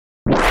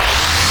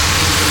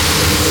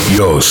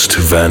Joost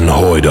van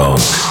Hooijdonk.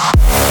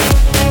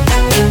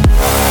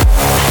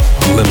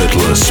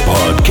 Limitless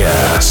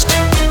Podcast.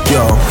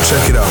 Yo,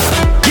 check it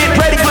out. Get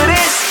ready for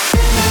this!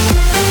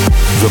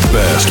 The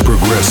best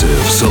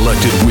progressive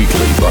selected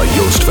weekly by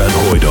Joost van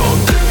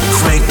Hooijdonk.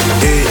 Crank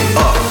it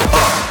up.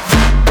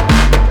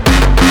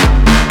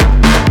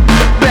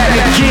 Back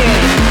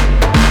again!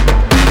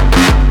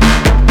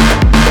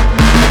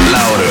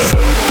 Louder.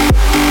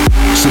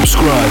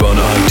 Subscribe on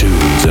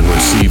iTunes and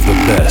receive the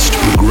best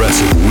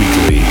progressive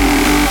weekly.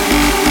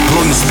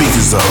 Blow your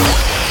speakers up.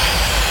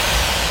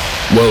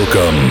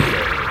 Welcome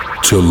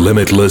to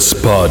Limitless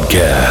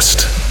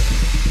Podcast.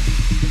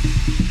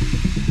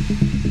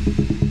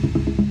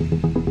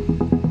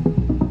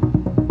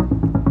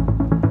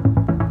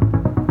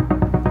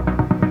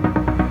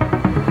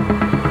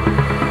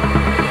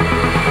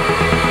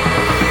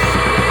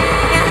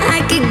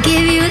 I could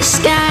give you the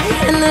sky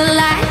and the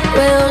light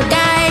will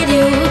guide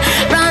you.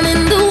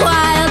 Running the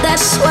wild, I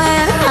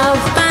swear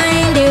I'll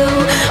find you.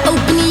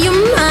 Open your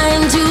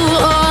mind to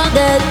all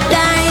that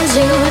binds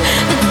you.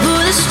 Look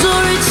for the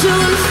story to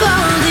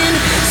unfold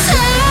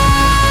inside.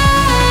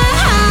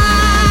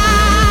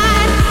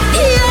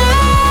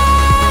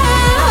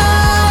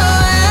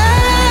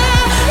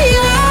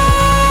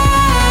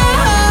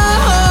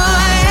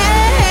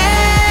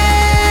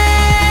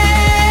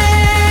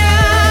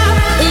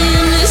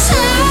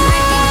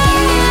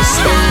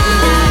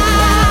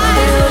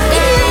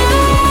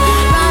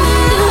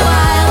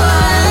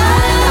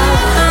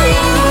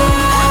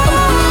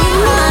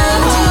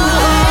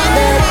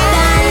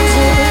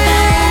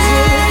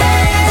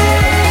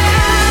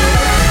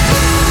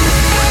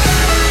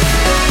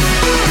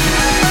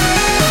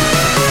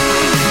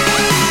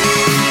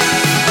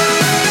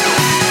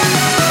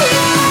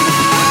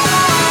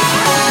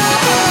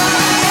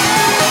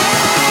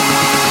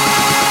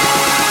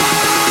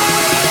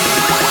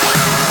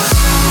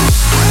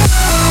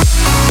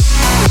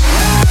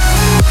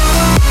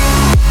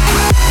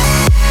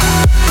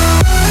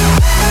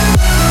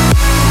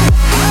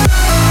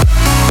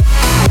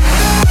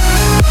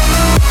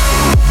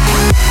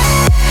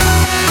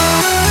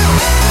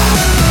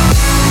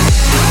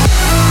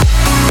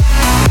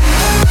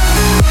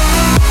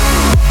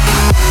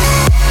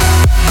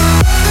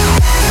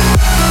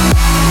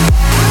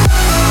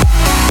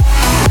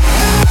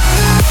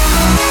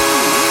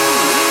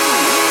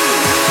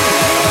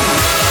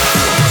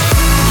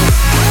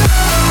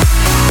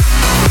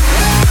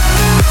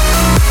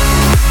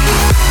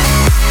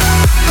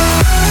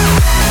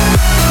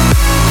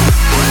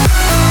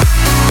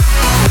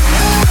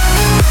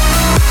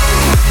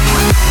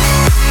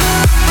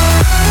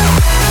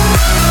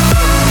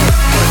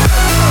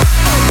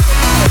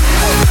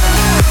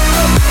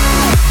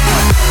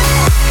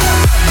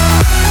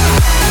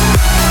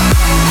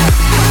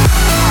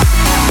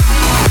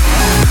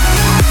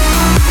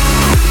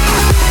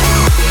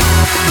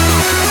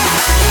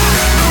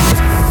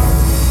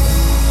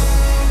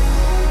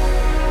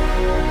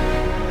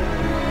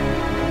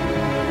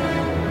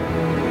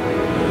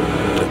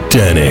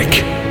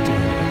 Danik.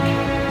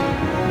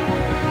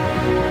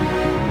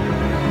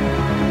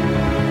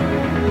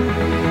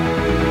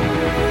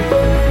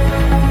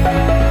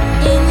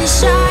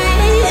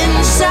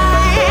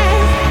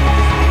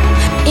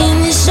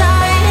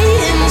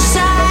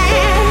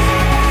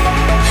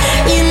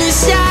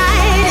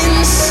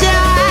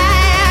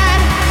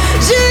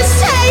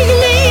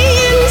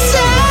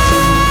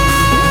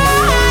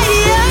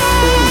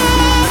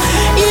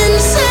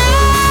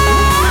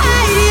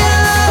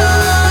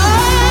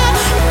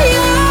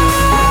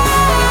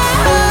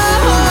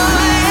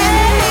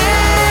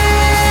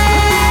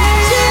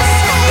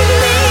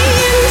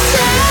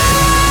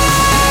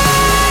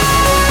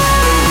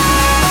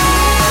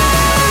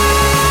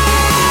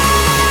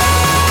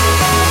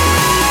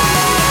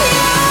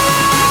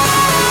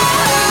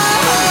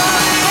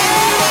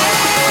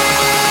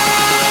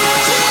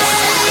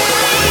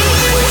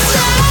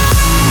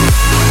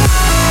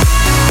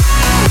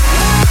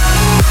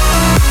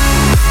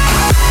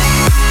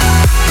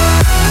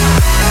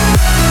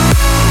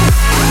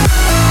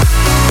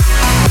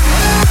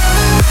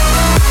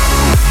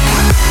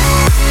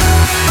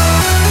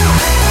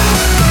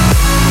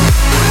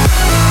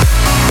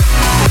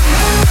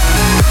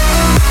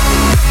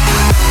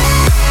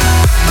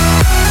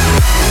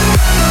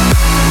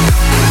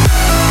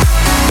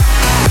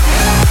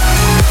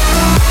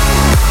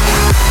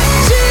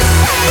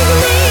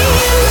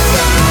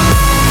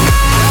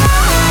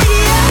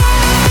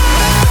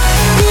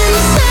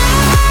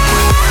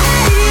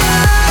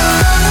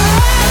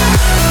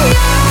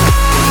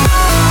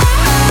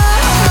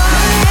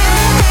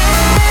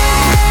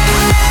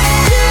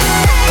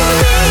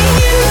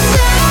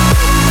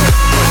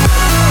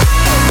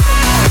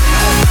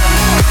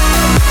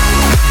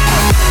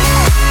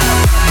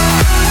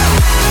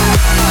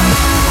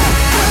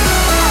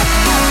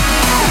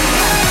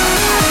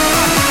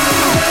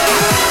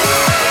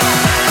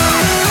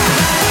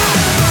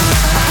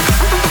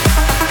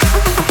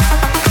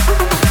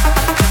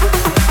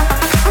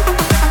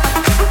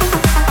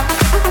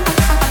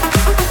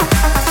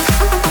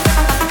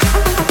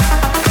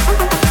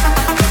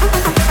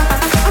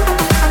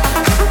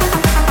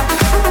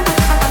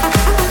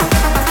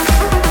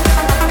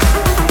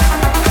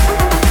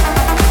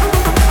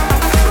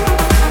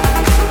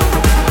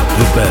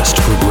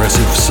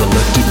 progressive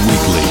selected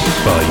weekly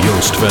by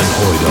Joost van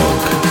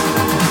Hooydonk.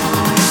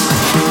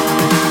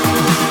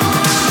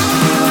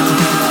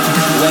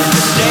 When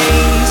the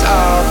days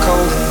are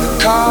cold and the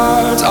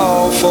cards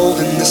all fold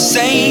and the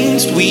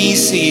saints we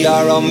see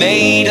are all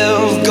made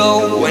of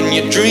gold, when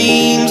your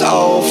dreams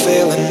all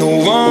fail and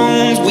the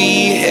ones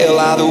we hail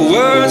are the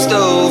worst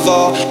of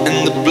all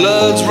and the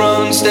bloods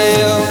run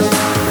stale.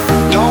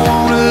 Don't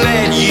wanna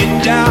let you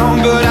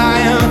down, but I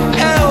am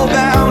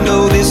hellbound.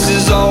 Oh, this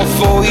is all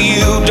for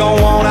you. Don't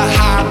wanna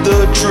hide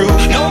the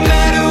truth. No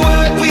matter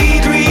what we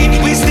breed,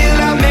 we still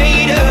are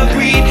made of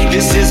greed.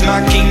 This is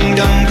my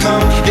kingdom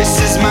come. This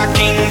is my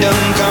kingdom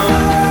come.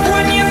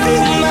 When you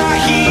feel my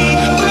heat,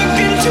 look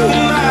into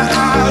my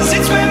eyes.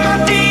 It's where my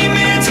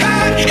demons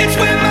hide. It's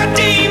where my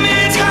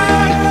demons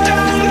hide.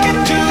 Don't get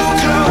too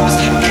close.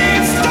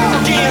 It's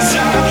dark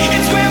inside.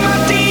 It's where my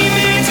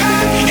demons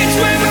hide. It's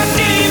where my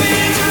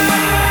demons hide.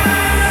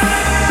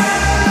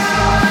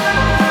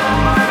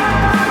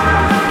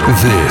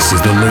 This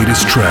is the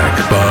latest track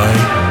by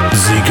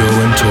Zico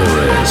and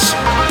Torres.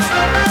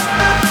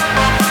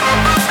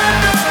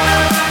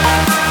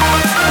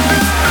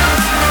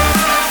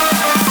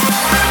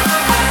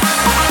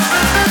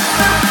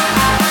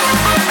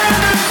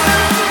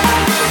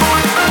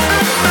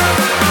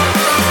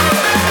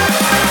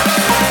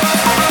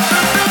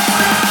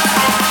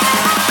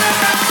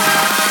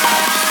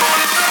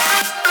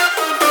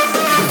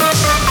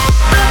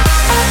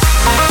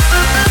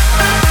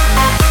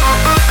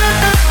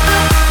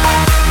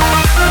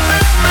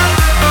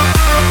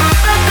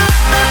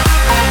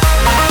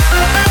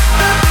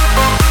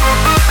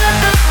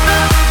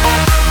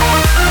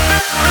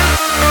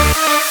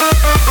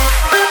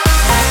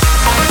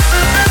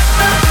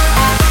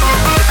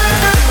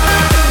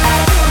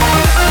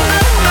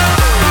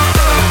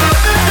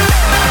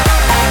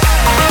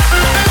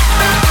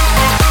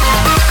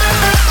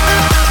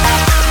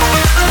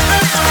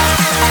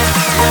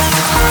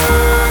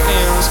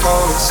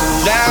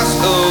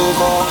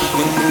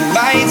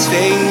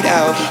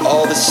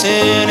 All the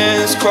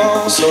sinners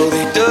crawl, so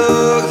they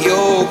dug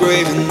your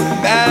grave, and the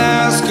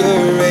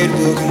masquerade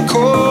will come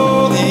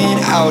calling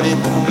out at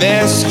the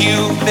mess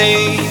you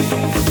made.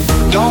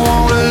 Don't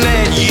wanna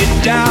let you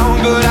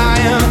down, but I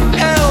am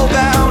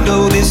hellbound.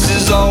 Oh, this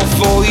is all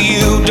for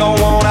you. Don't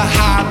wanna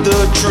hide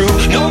the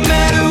truth. No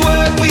matter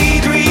what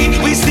we breed,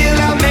 we still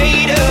are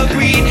made of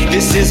greed.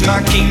 This is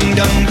my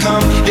kingdom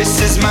come. This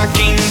is my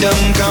kingdom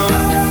come.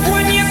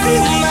 When you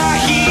feel my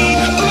heat,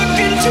 look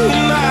into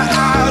my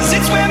eyes.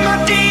 It's where my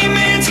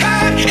demons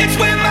hide. It's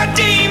where my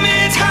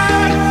demons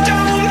hide.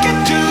 Don't get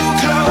too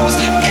close.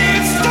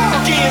 It's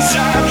dark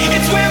inside.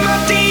 It's where my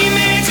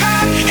demons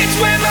hide. It's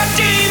where my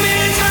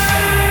demons hide.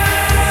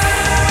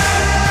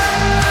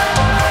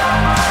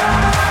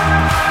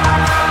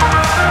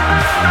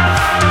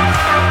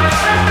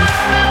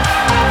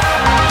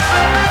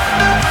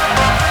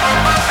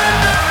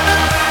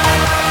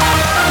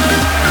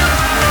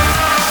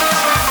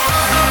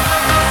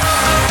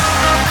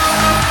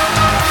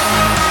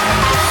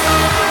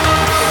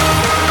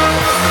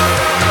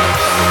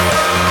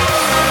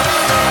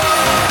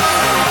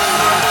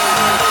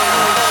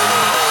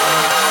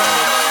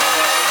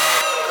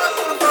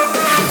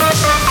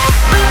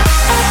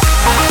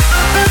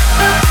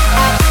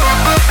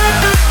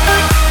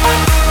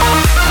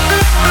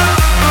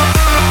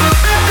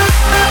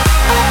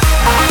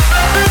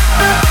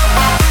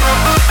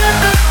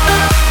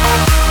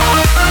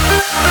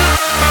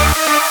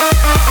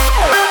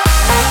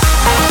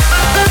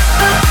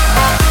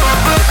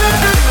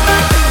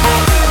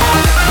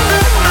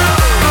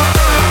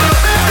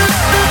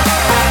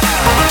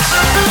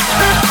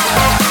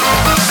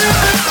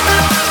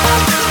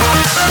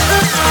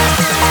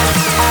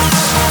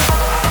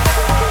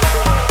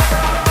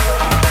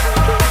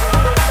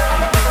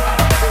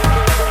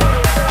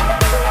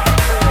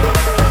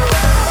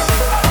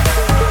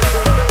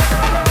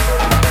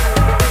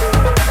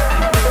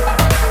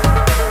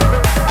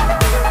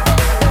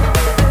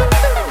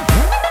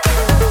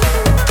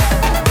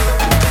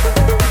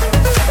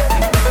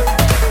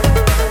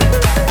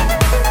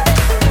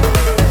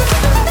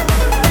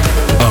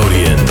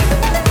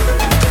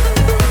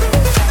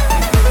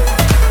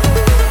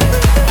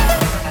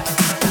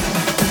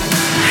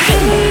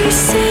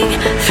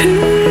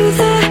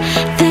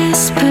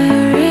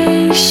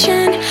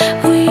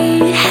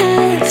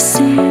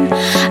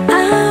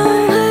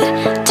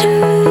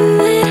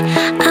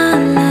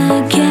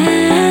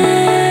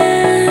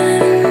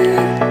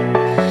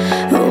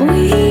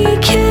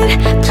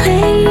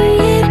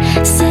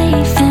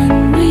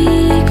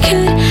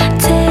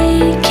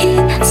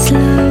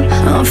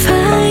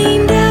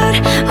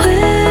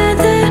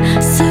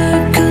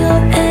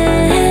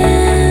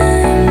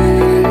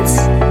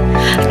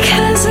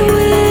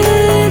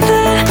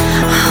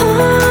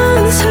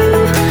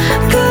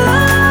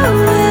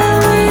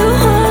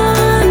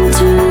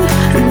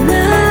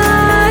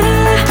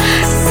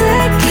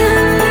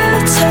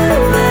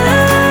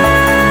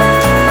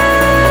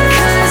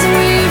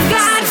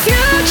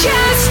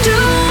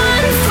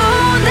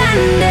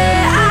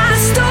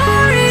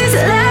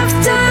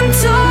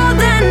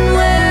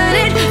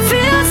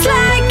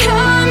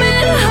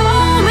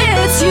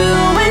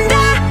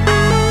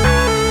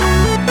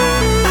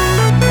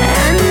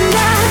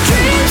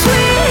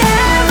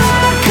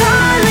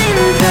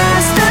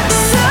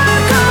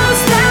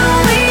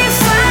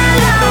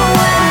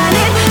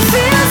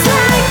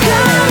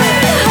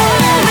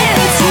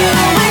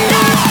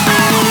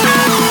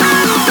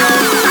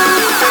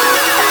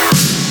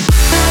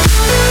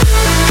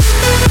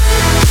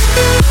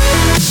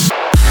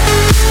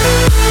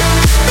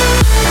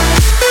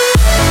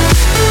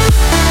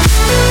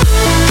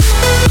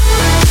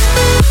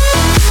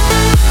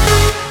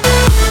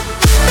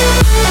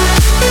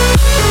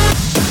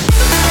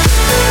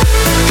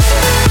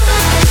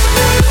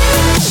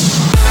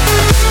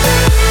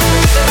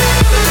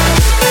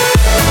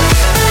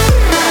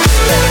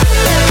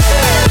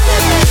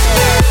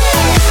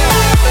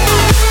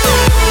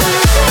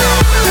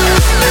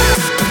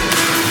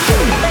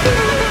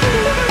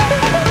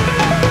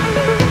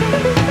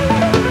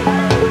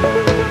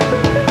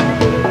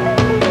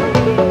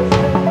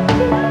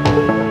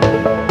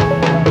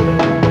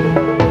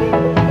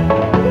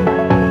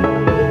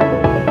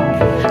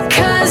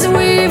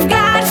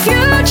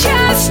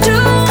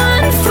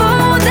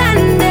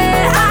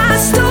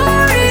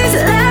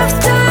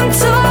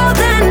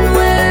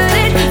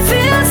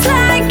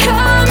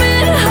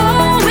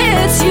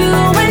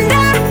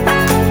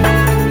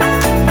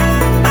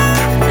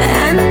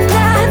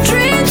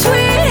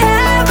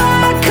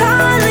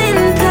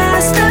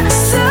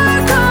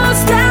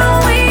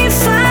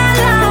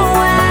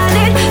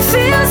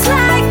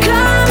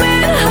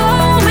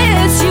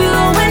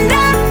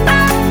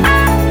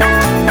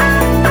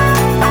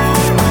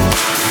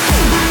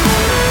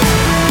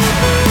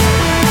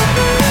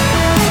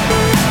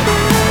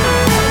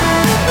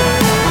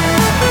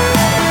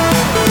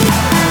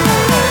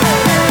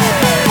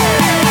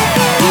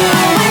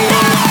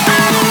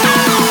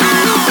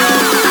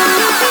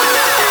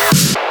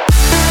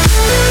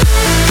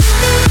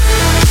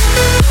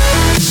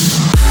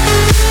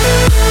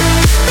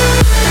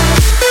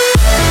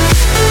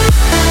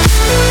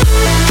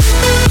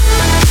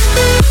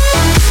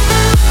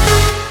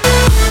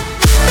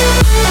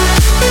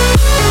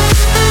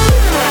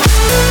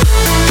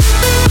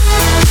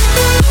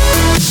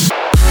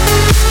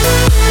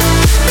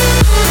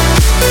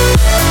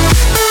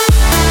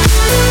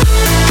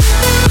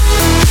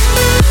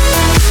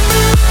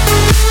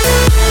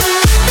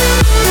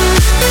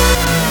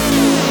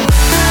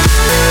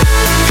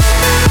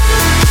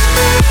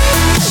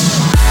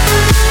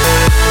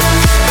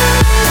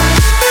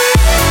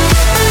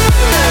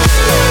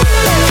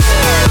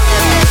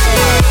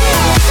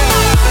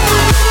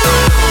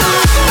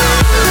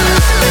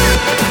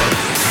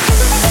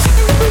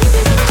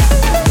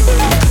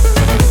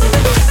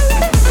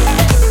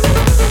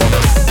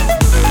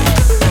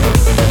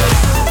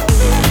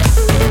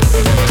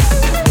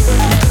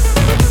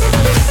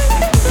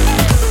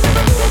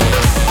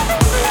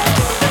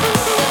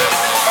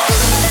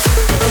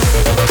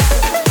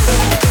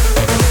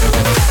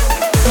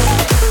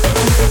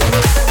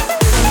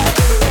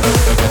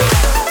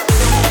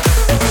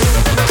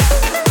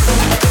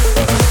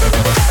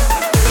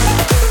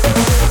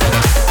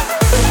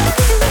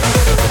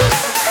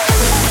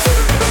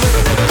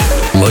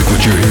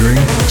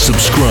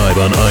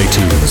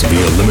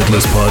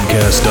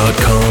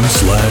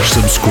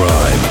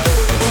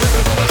 limitlesspodcast.com/subscribe.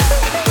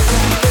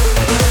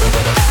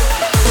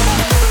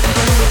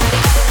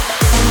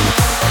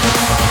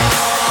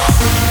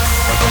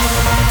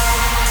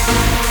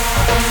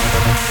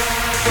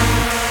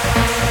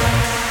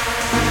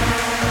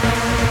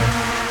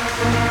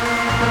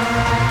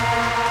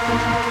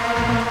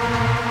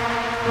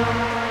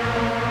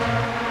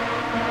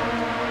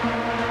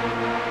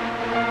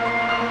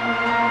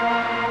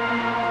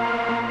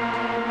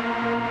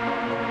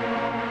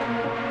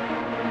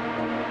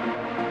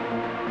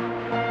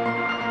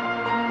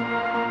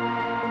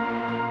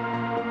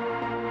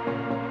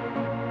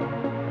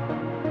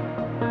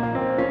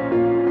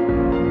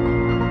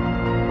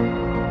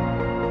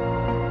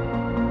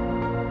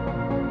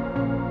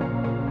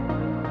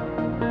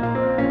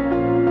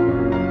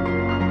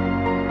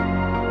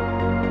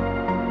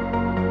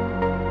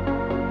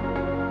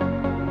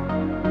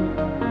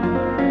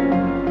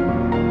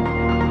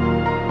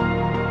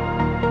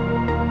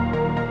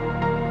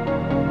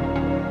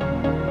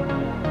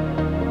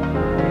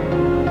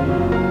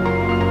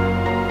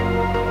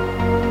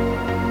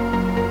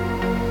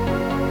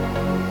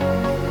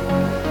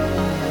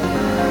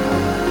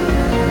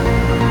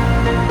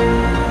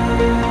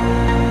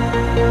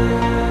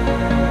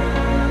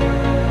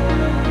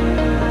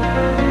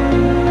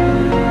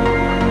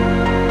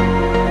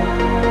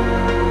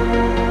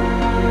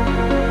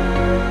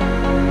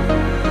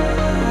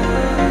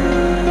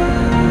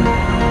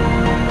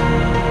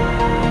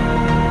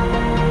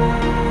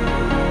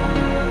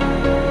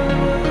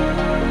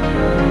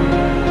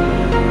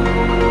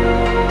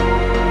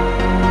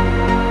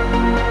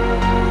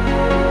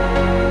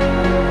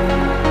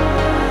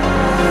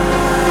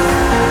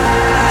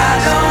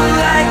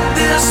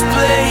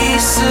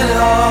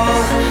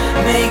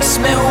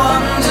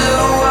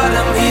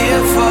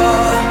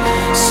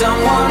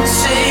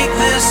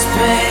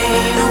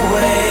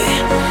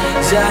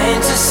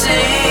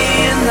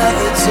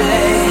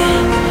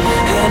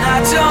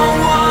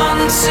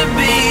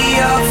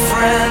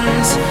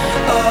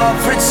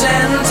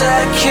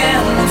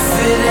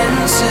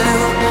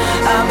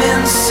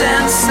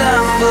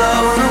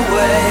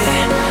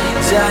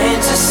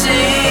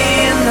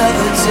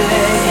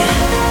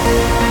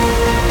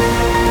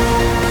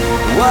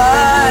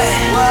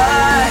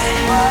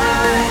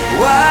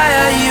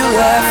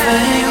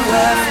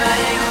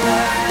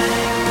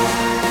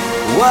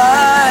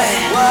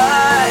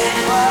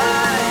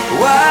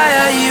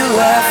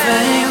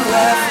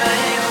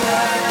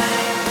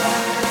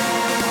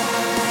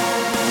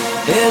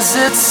 Is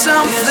it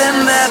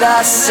something that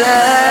I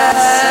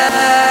said?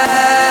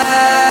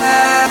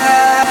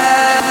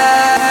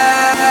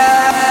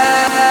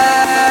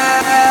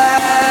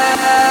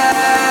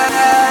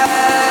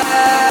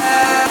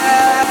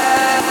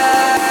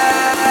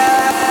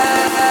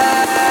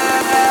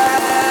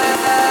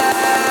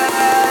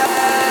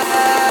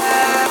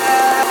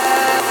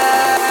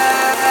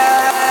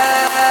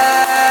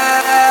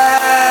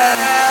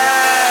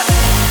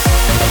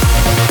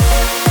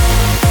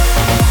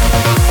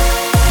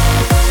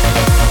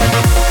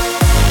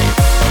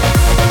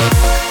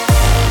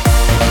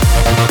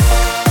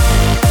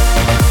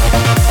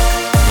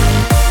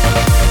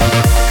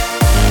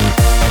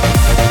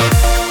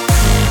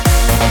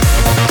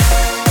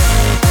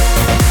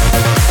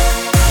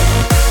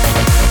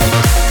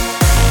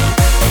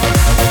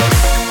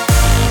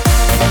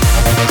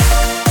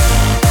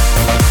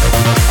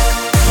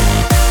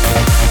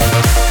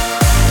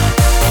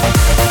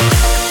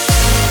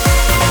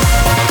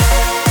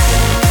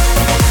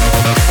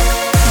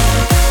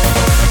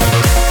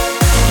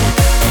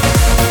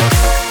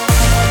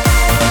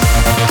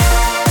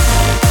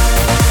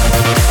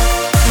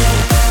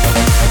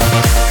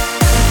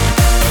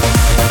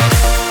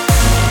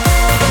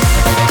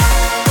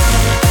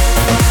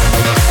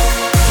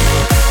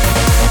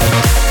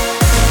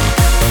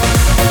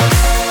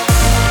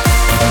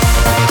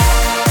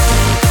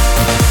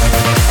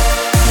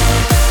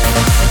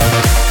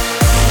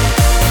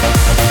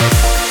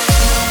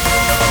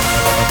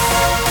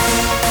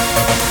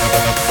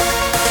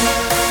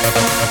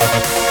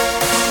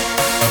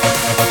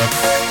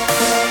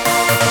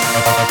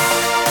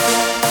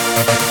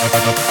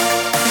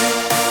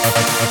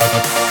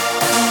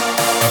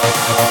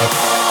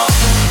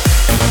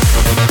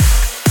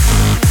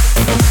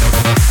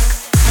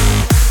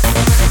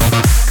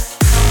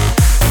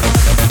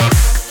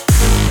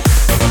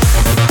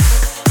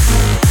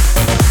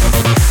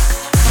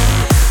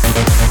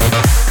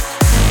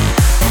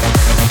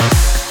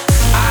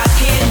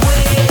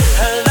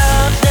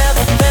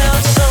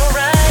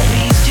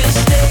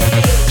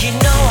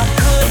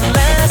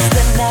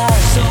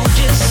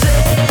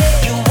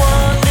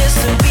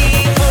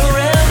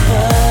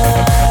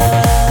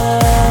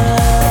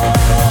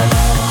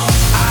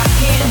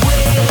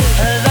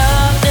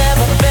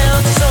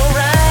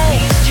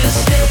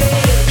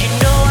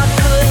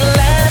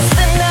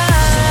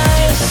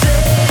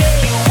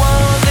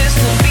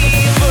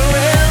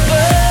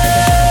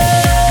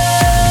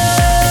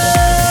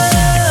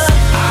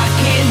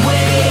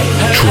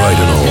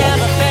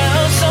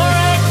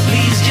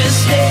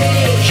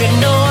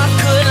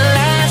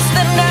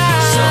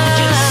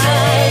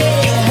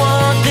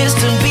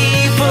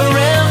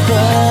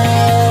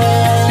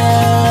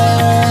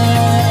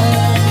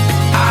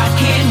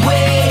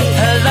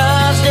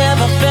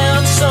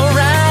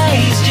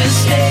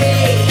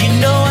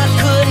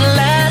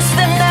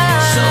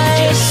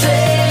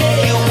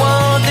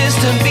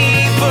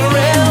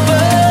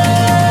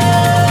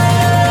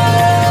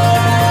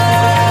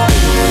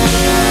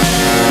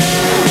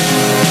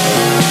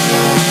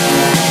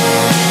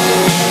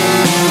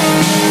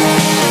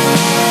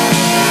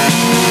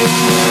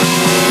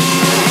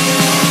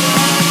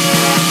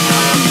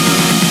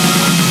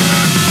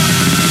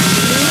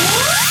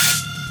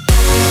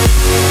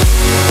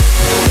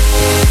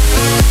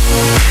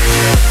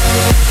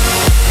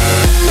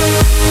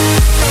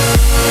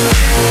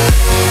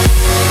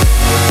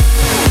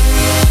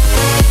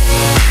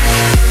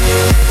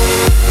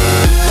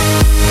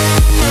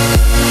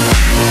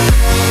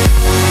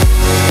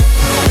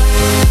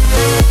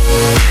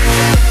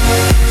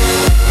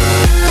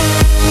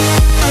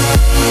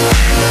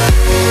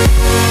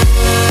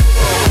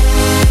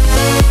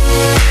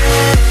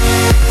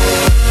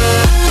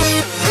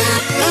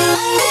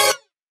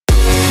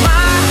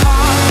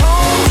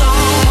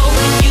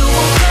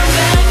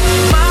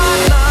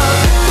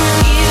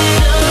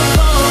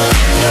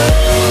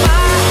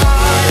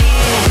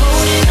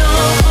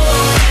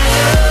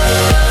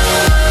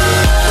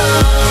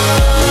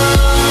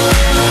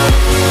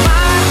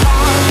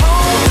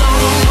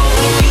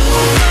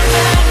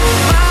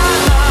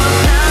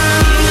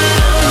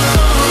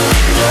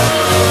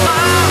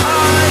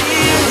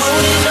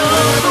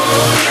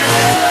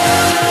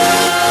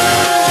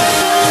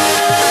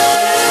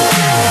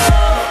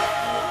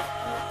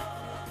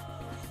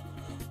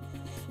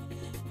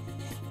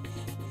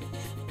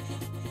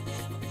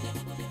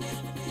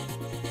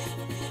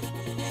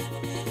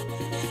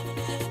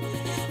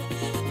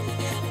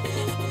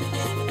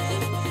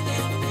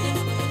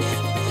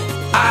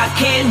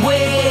 can't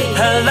wait.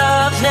 Her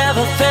love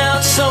never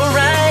felt so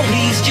right.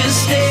 Please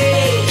just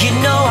stay. You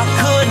know I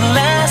couldn't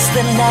last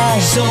the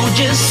night. So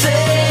just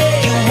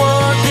say you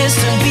want this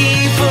to be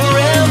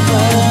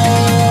forever.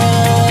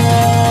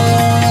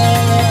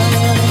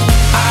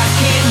 I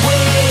can't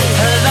wait.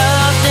 Her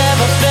love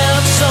never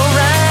felt so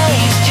right.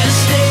 Please just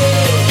stay.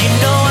 You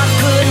know I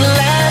couldn't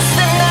last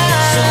the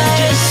night. So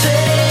just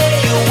say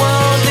you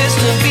want this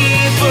to be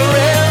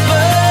forever.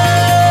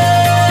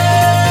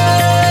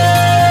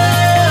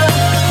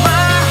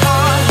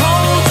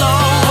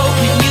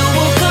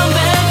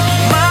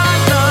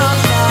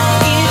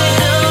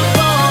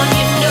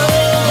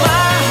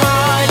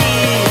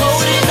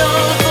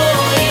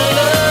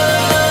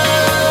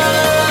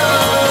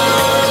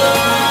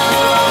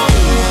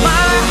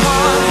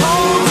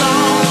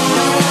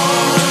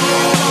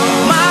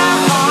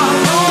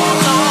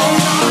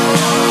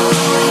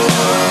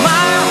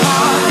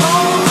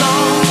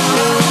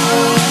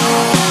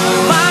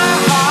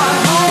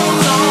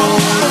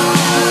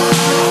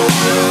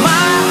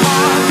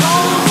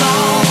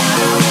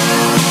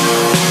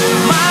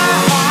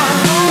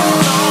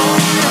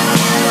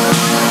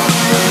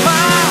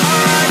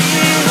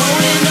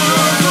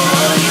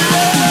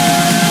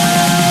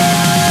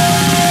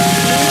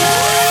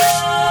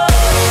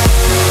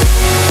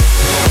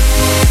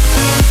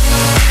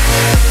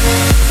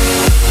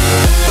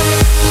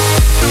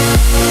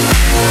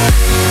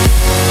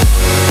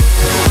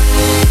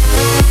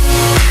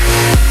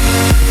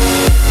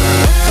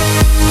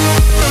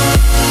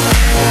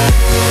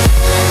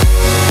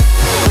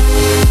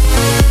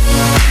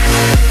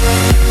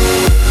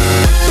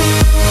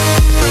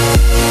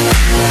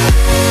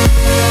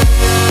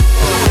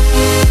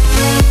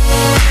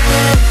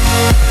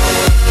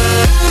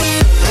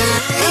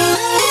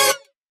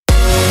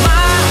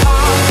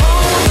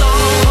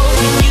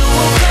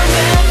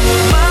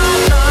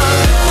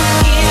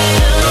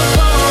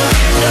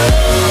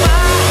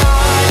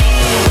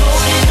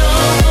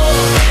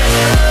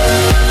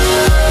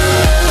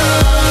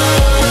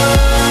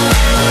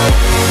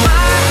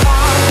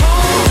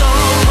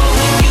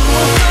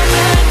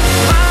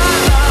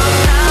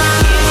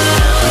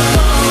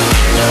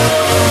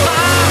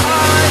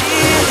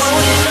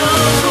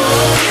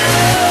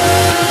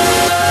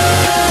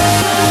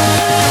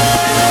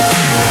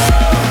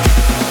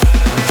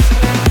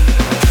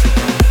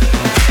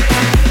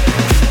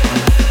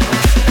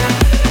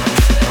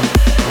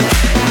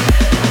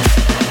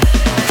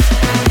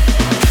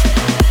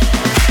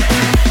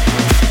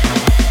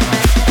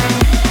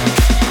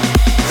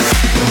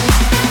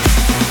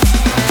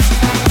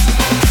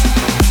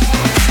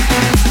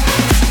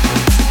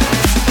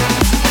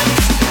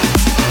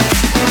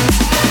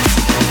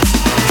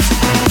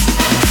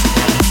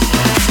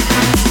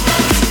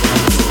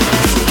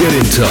 Get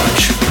in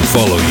touch and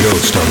follow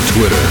Yost on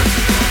Twitter.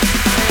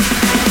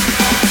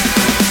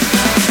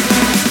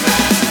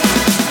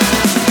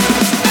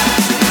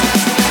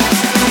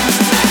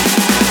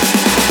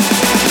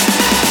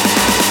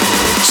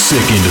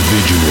 Sick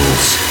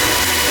individuals.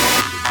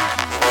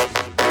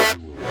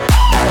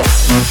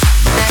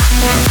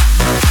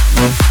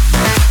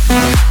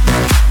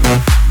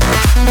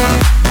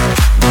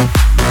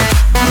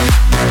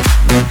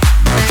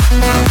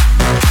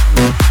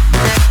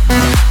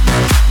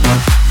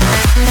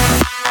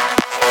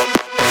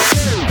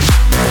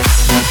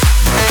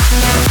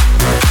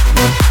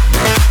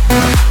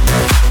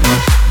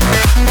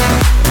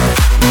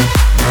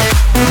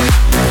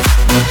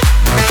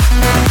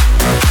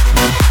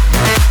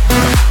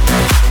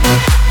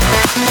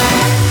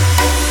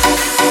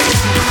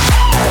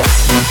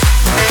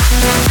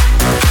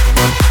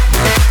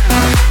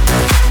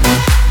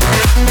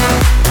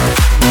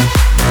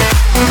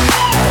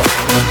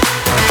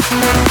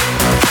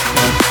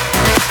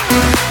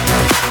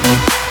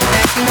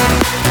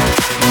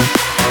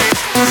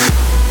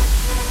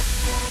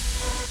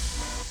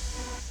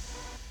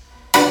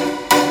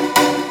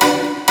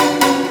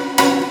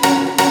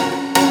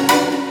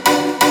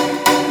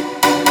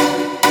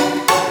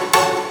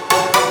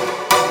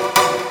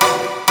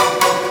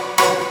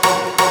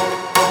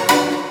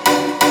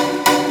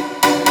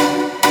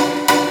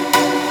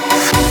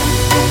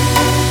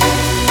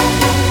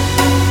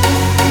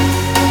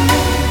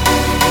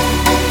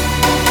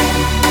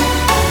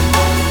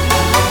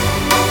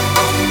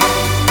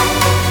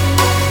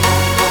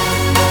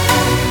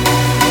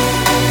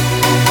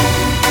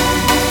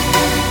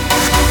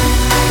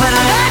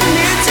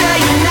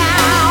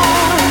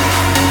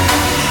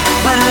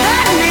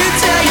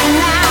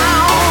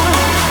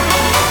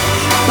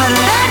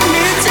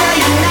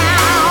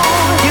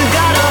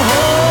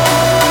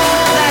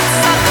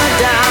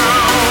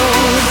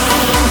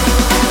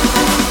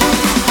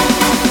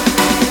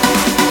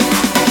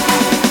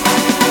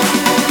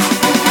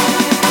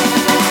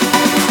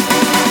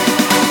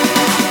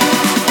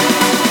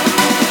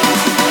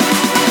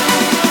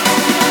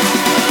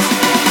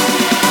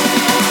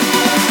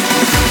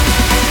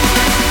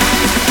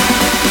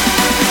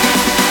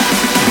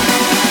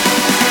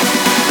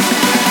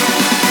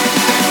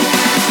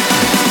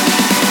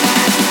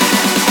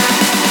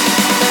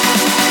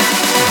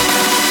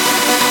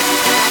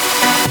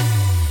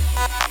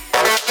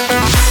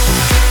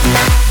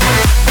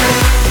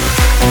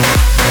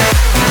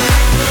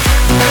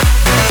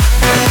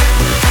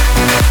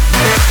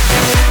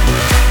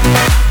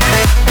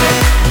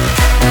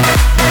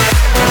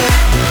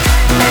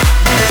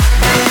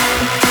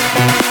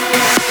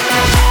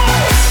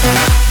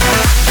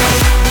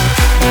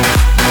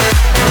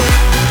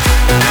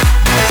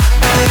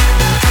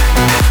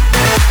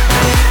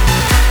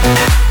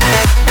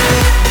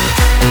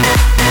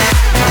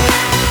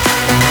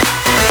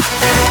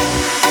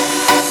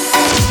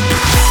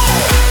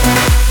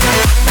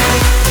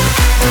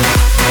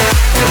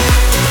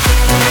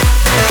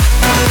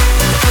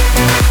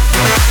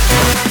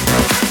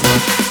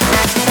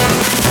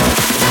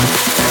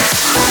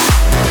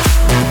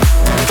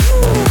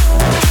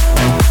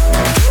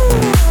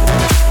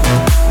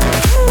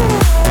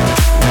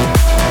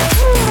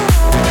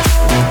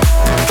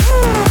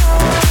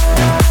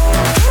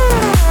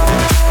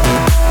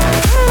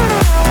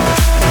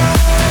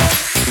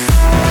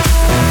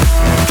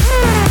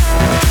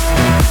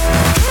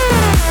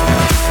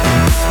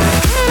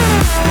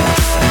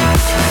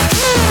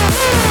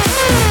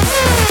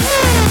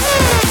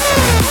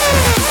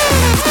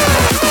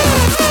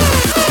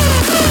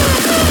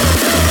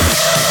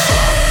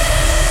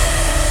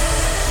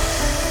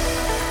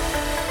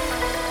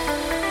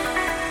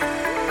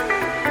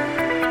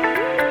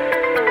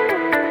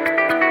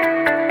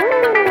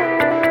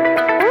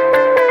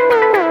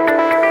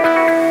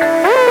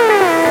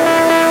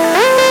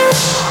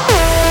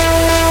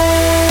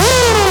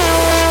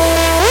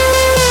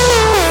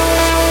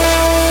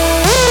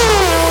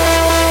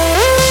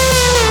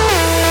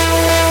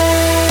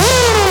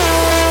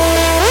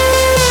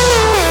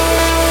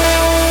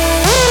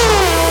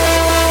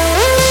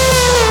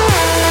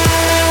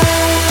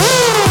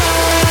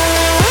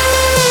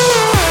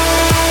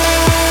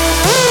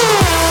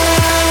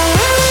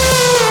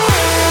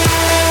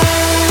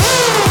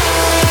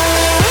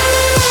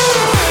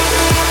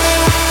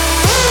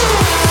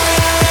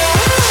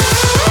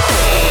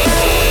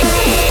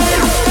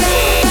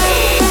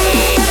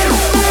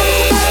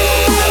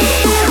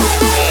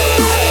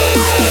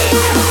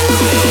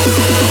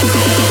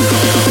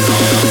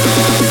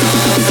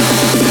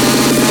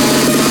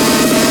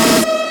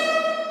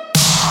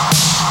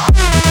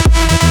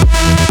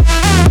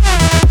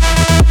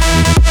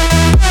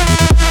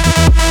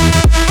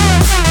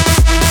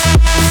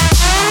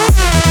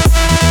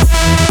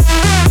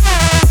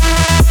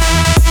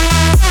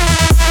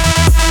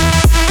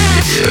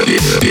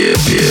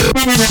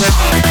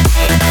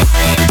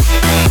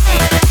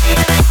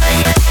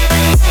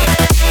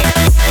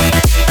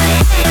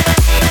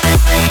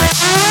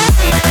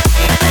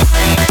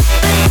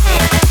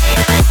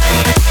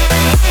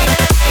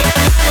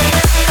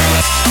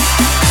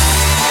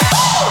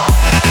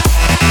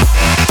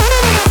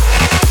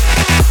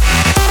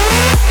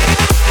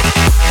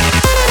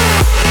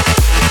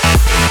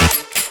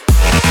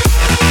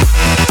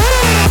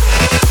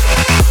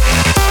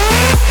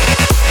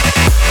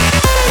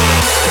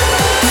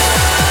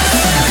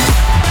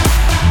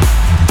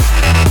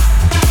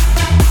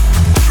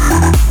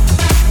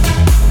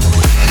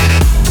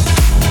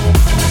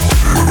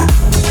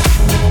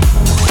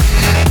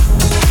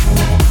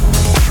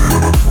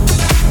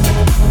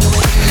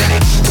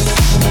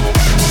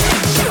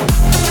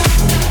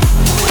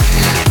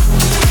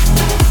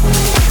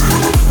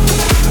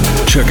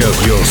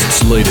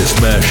 Hip's latest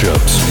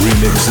mashups,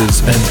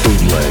 remixes, and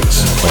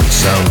bootlegs on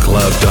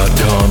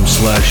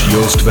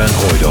soundcloud.com/Joost van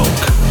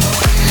Hooydonk.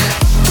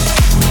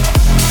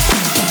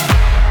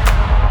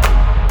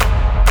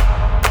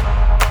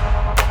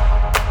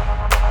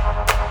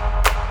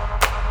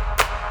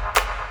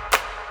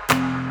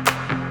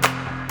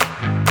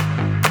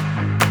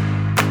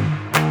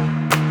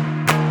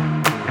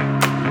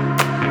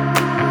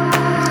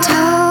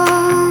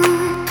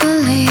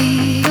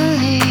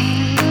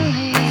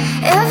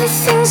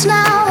 Everything's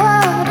not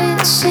what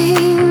it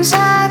seems.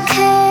 I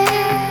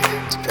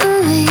can't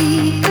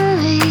believe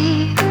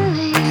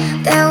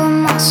there were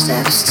more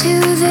steps to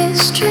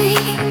this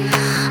dream.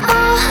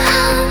 All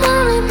I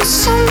wanted was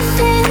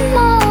something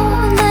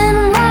more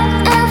than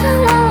what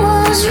everyone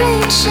was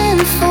reaching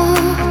for.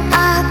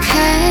 I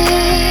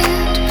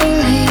can't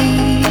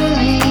believe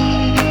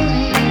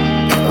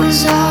it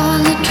was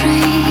all a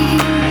dream.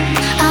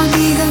 I'll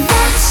be the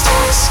best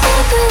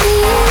escape of the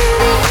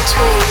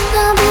in-between.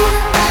 I'll be the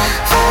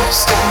first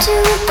step to a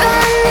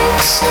brand new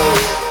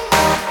scene.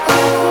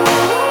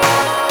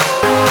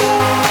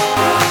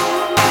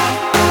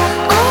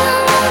 All I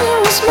wanted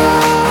was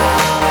more.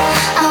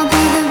 I'll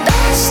be the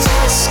best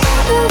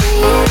escape of the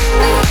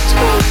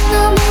in-between.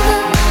 I'll be the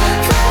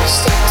first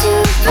step to a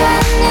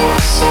brand new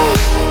scene.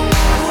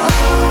 All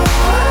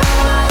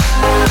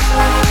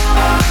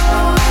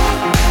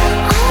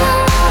I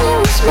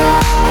wanted was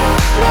more.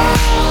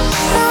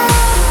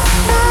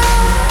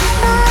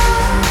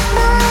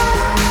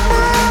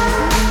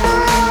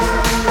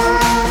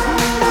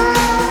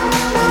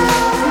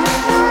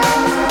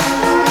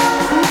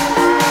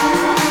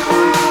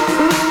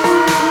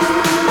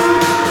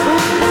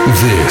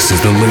 This is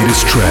the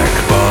latest track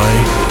by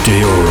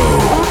Deoro.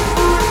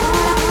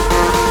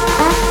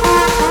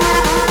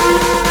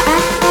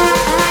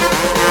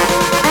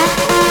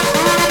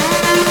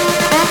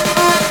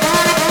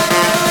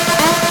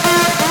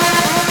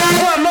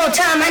 One more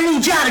time, I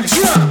need y'all to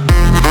jump.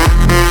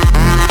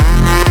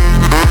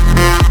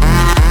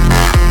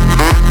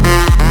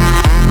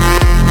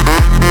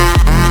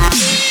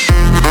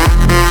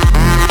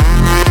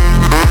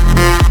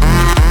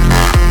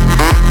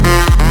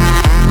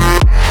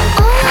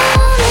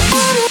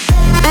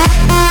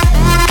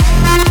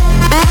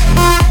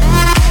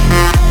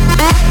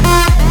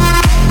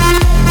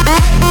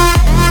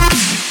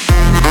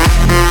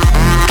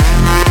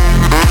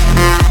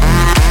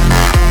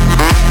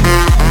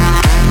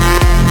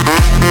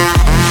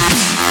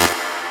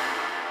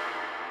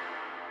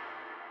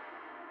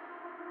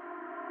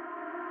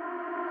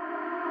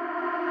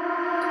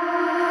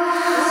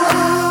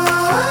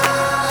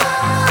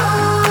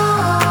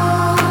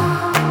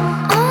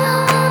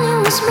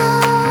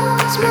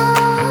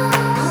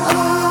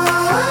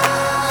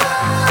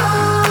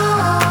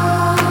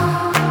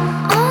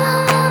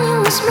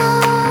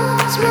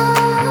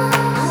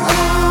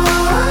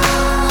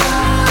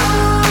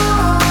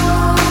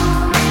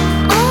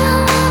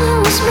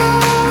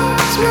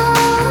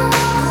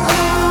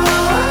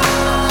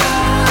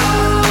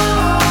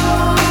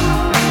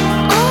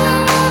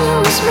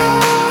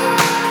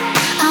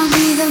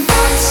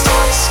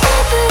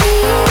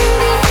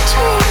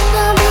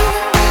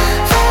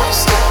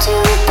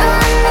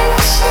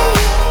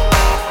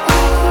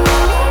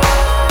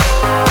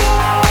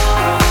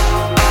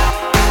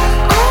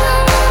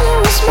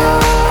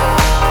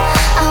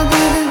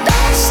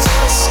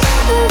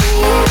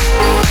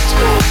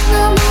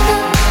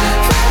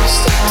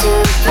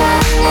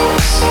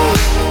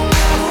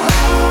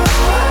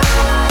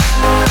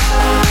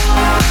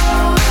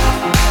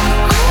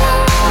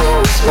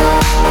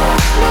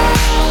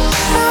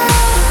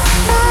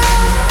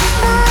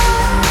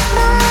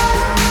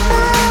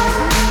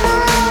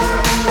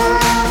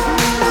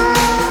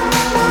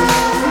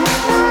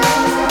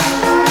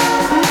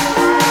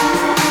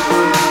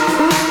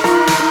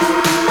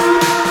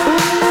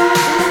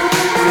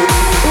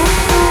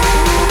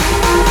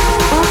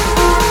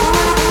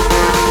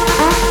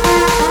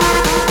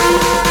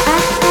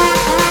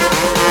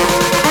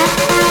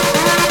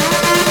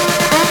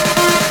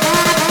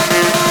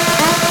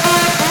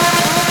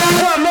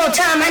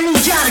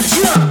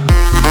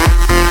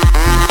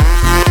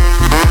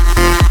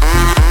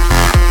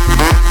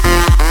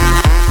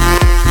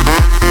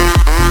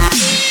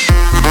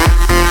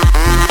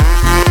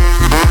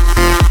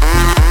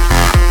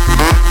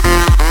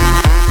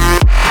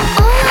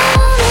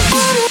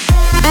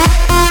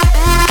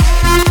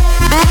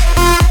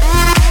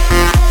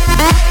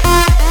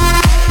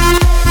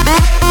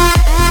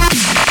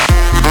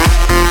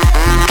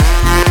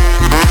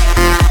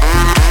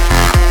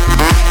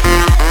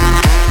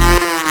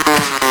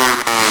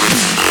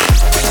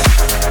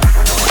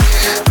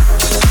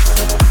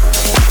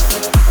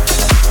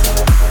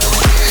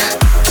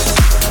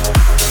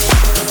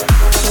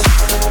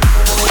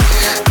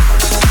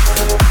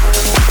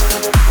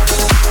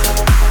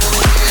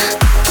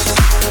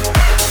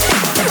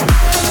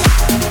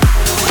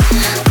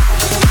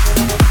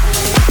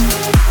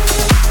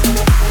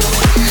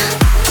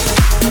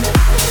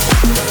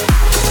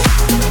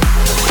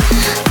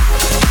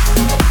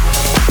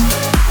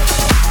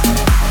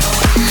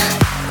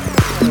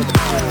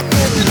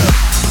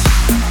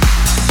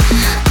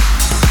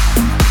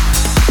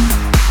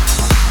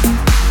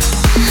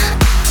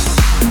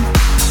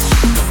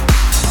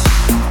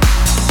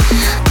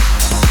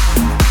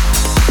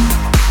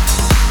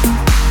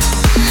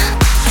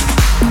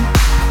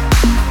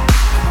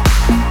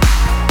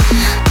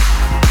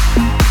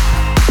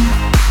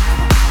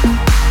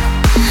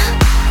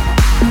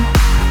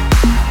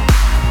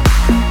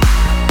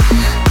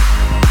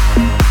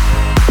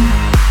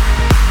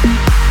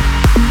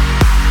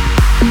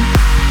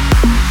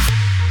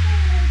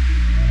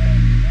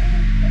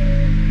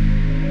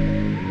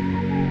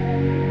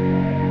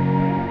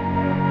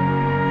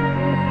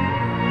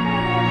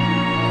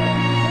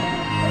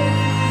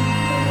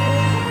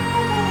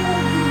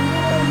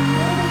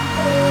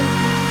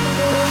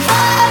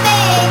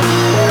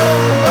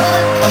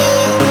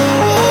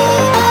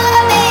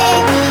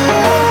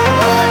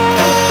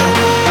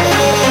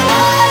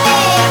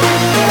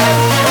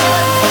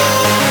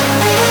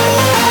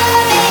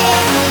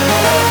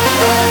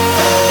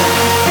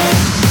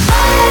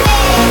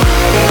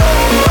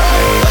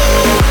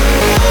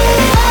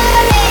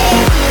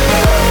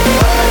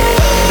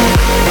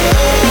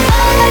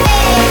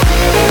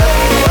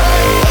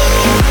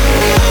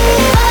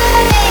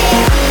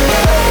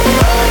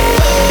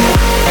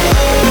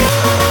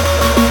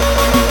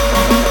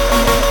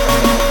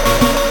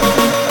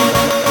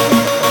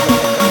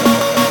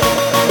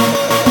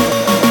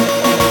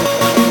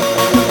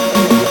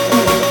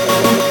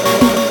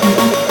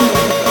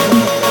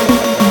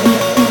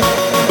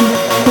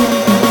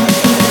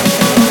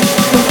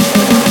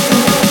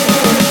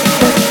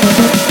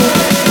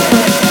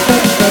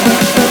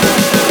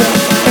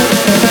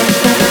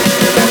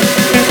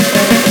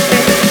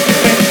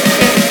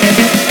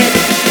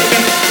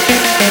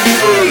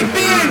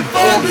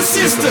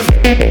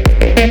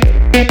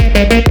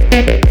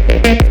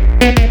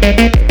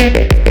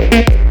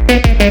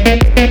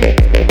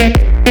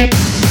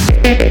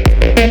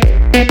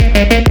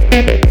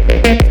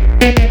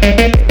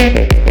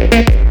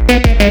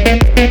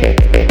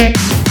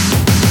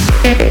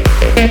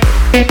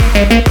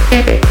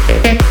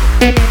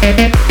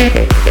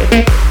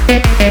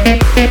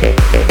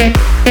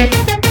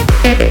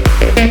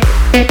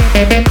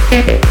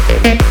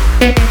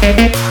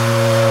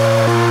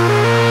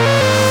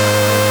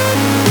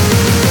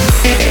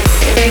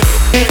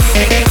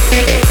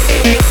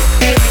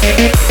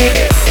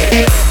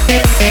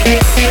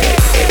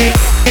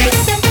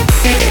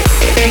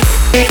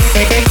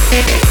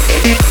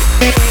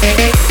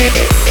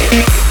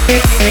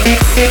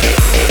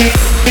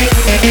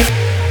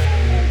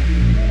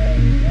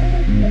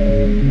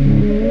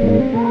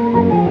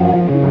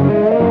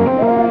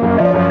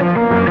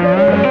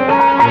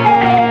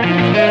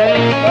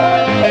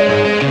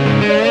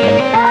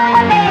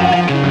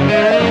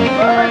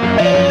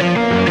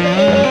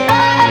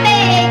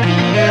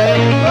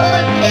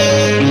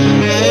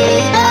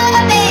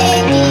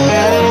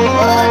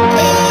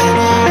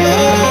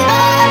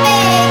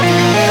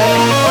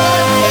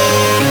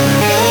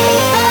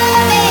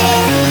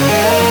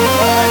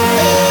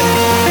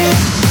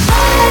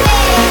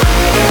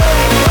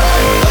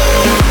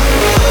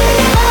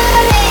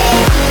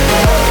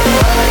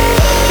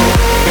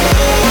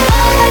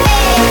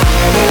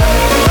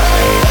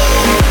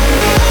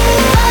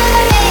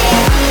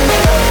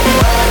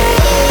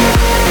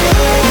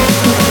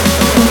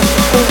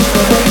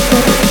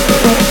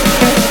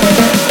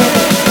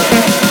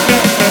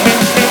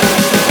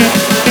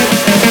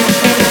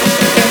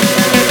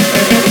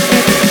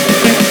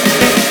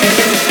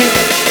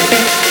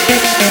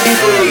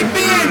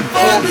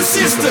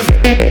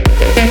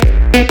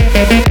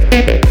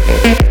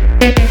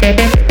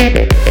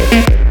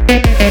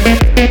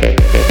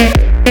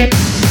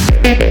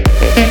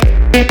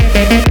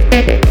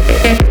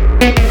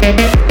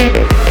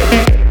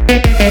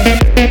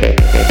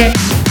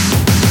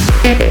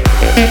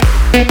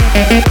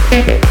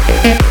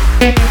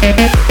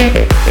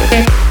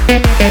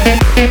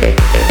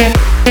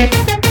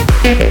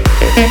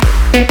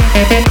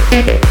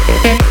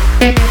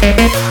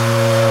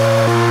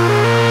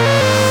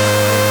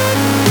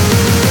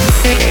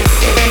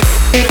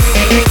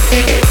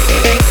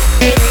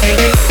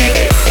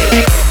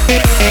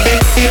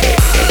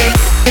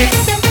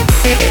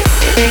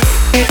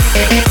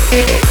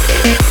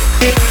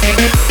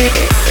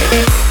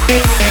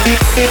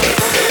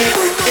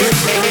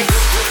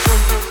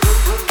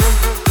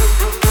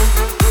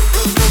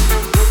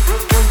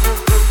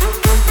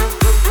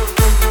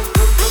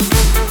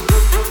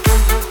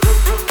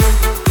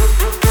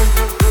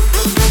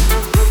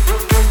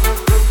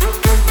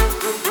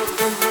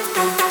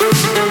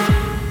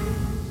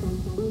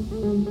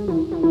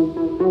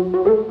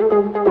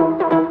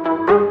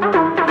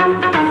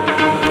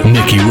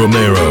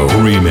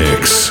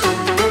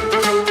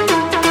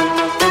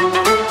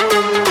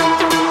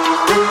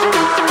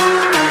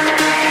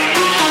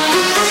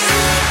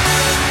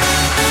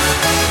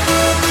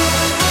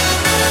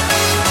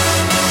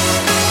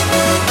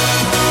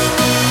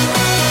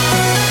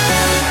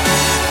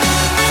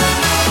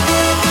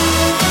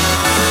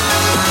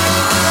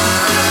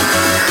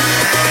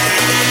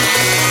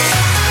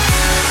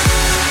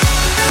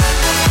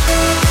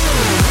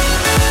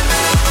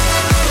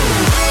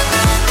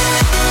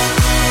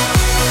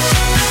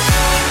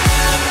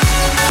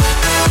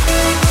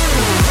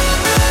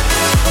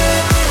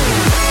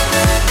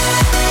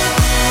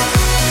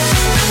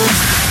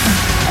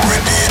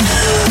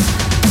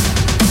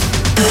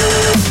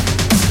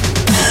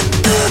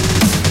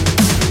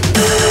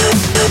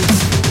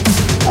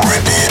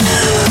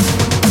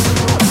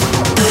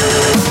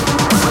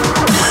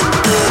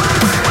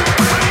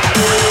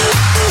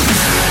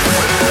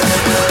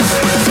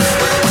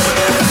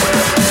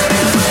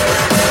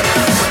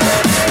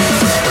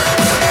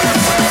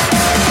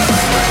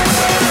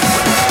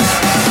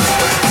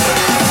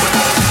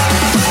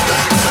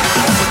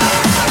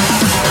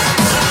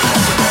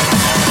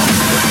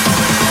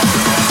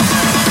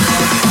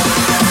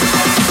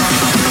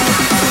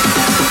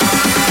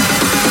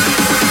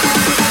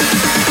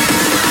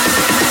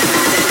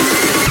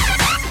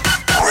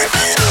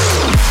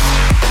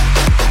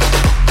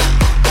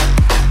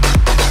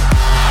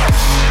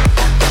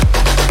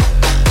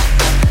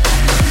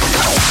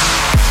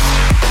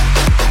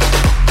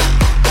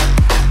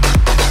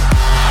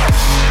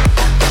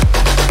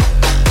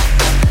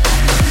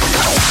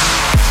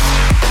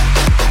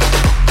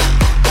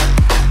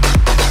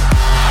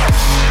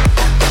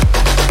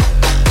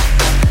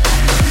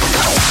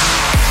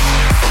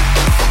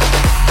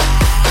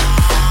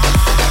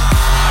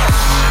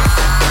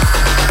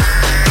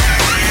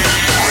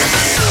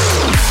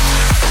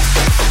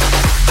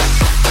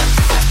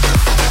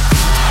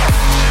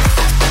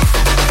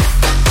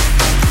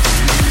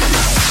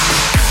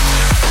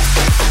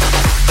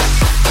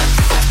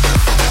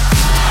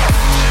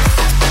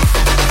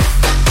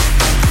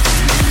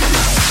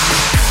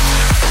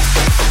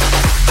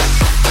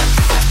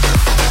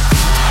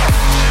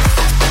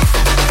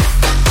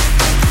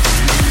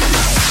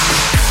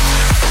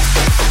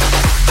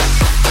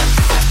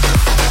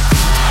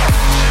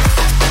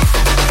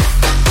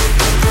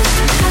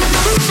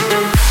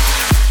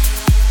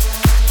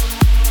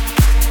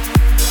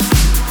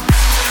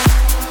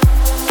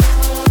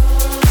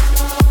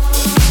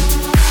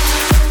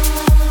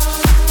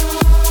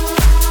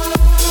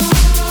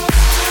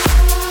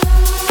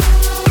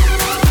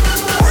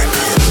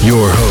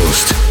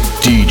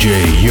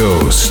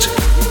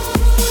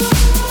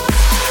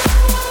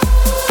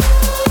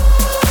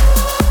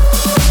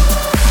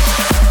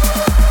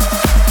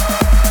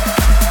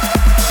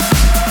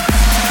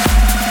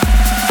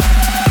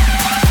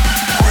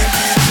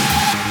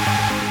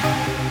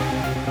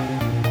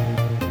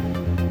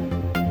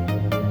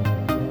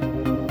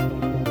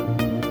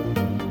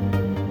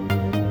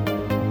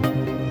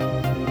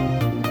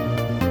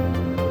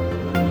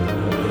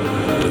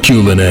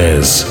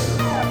 Cumanez.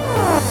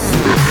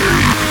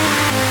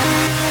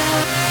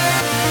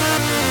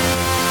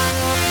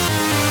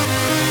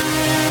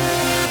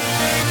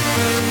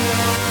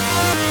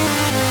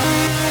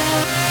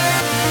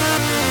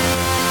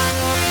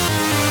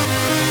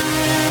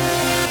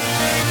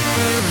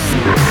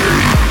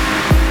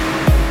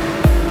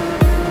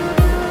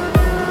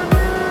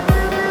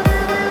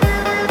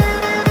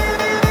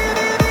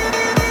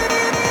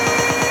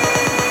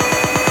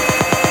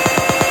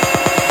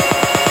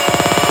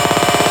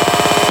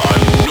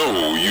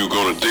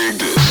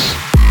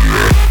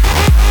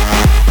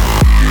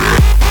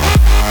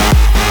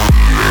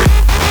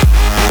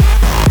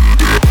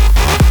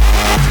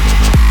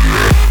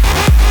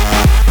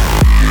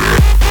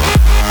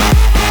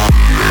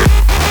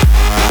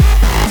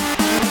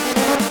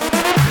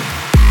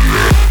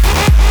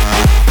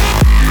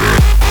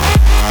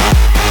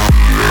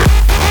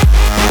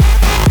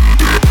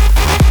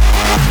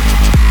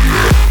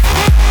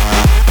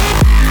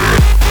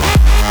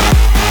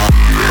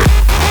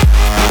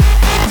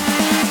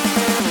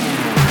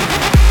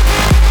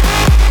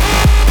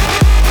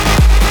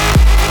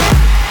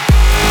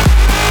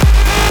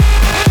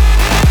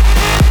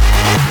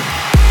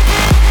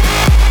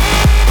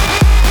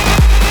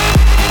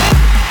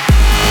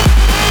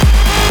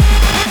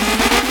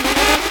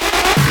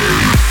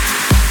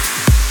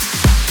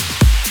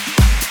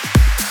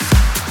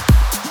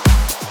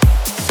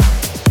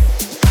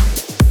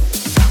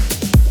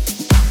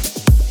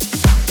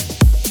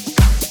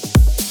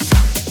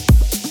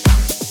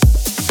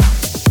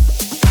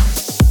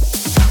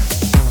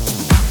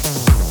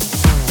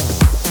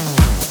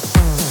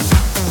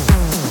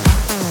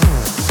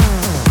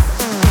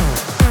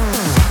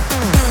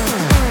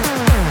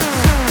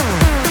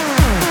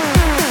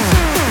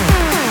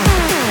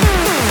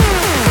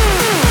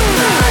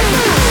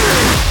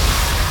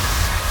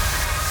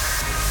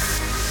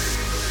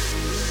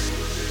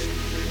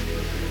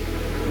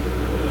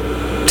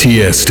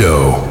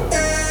 Tiesto.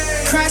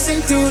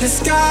 Crashing through the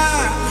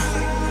sky,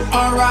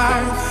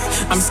 alright.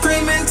 I'm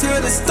screaming to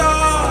the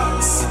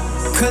stars,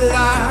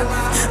 collide.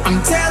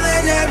 I'm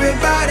telling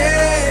everybody,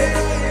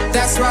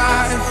 that's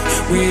right.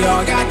 We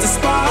all got the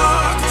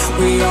spark,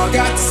 we all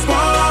got the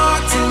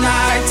spark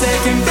tonight.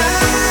 Taking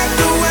back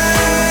the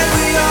way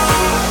we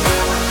are,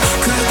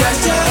 'cause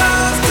that's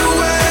just the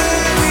way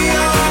we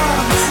are.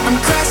 I'm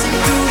crashing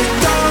through the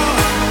door,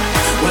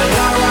 well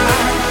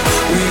alright.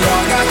 We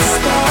all got the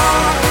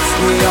spark,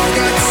 we all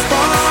got the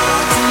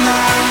spark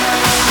tonight.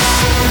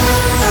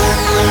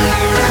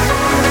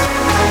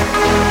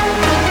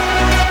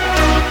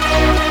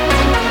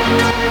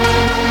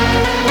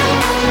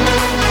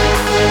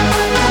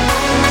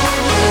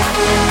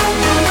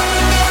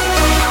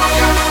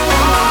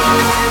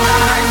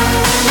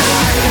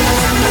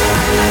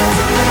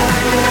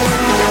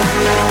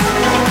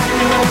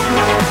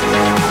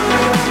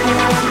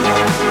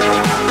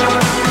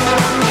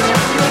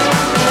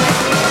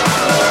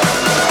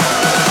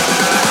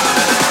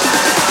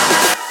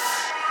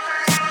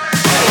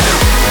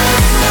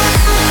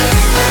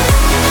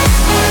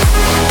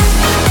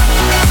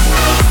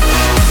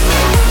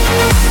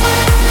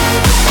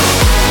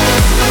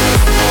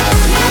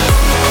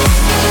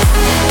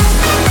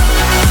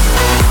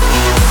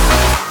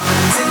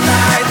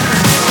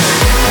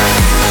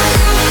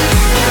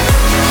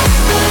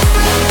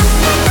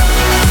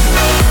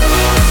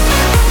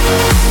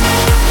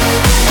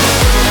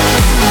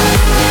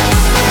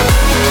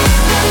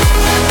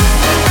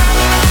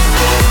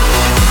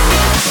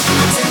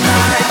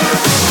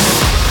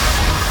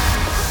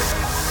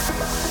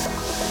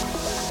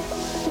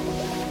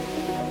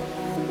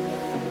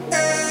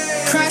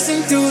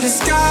 Crashing through the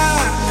sky,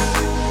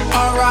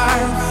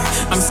 alright.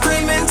 I'm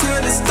screaming to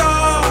the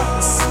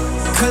stars,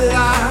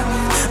 collide.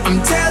 I'm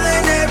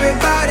telling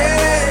everybody,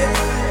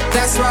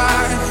 that's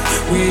right.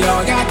 We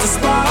all got the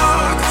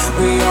spark,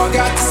 we all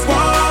got the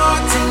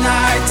spark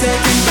tonight.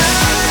 Taking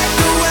back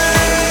the way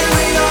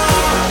we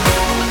are,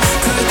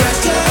 'cause that's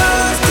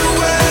just the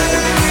way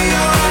we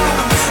are.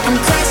 I'm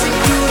crashing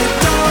through the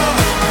door,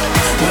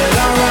 well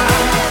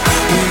alright.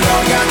 We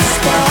all got the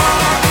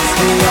spark,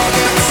 we all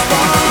got the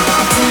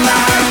spark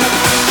tonight.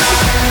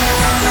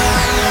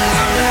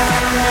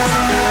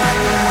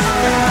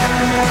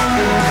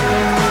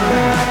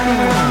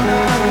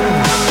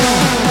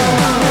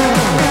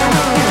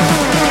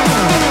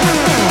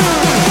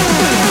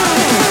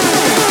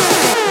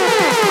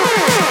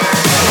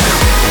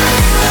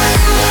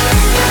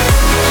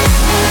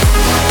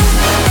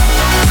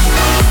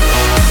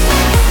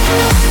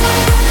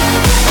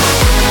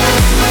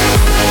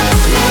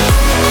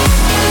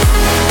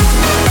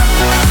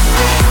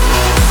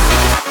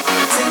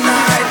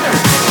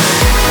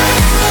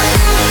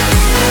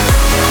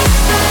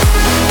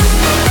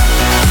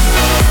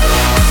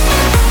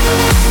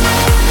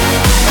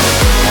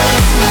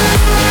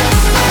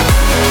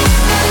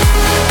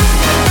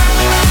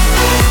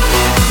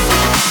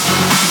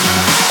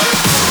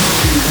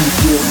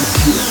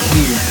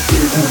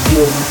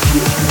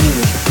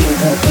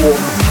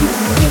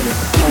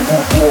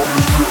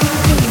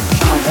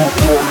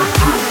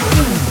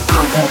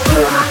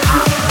 I'm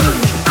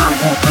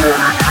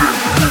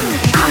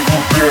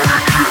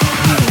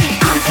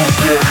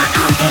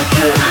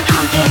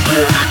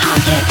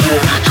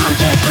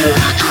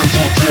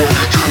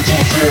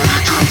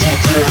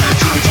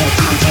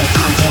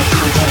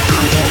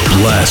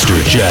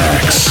Blaster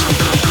Jacks.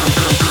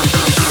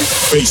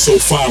 Face so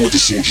fine with the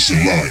soldiers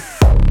in line.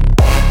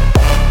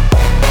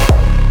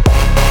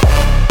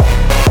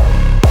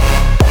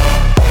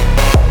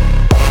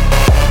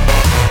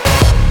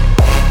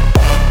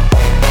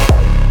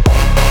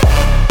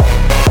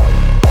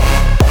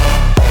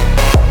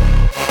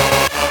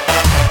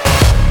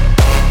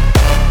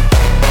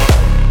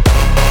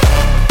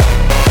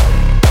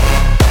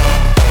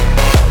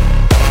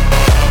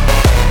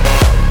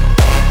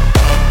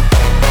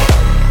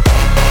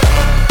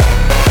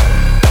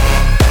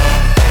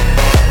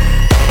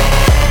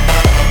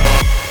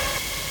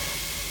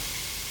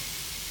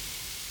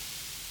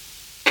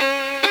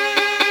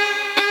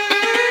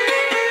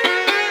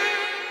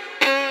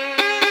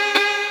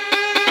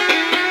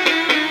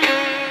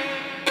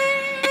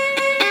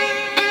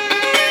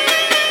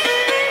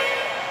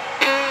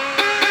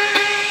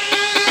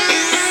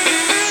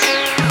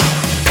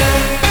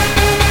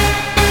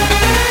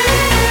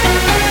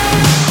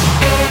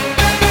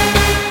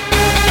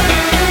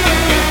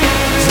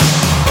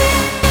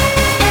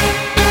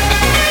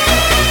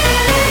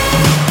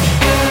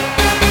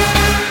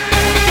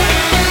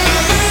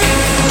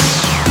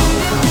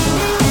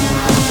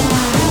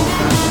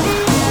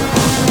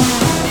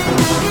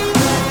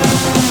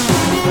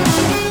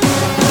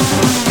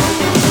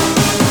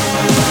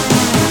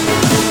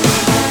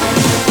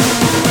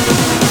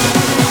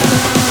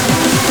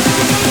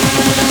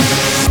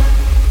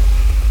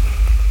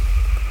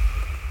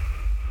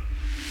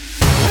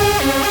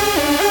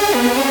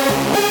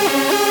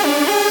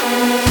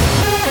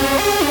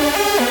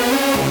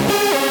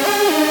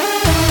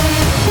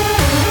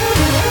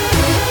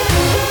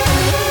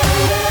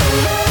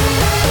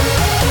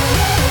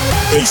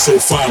 So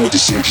fine with the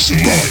soldiers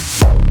in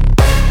line.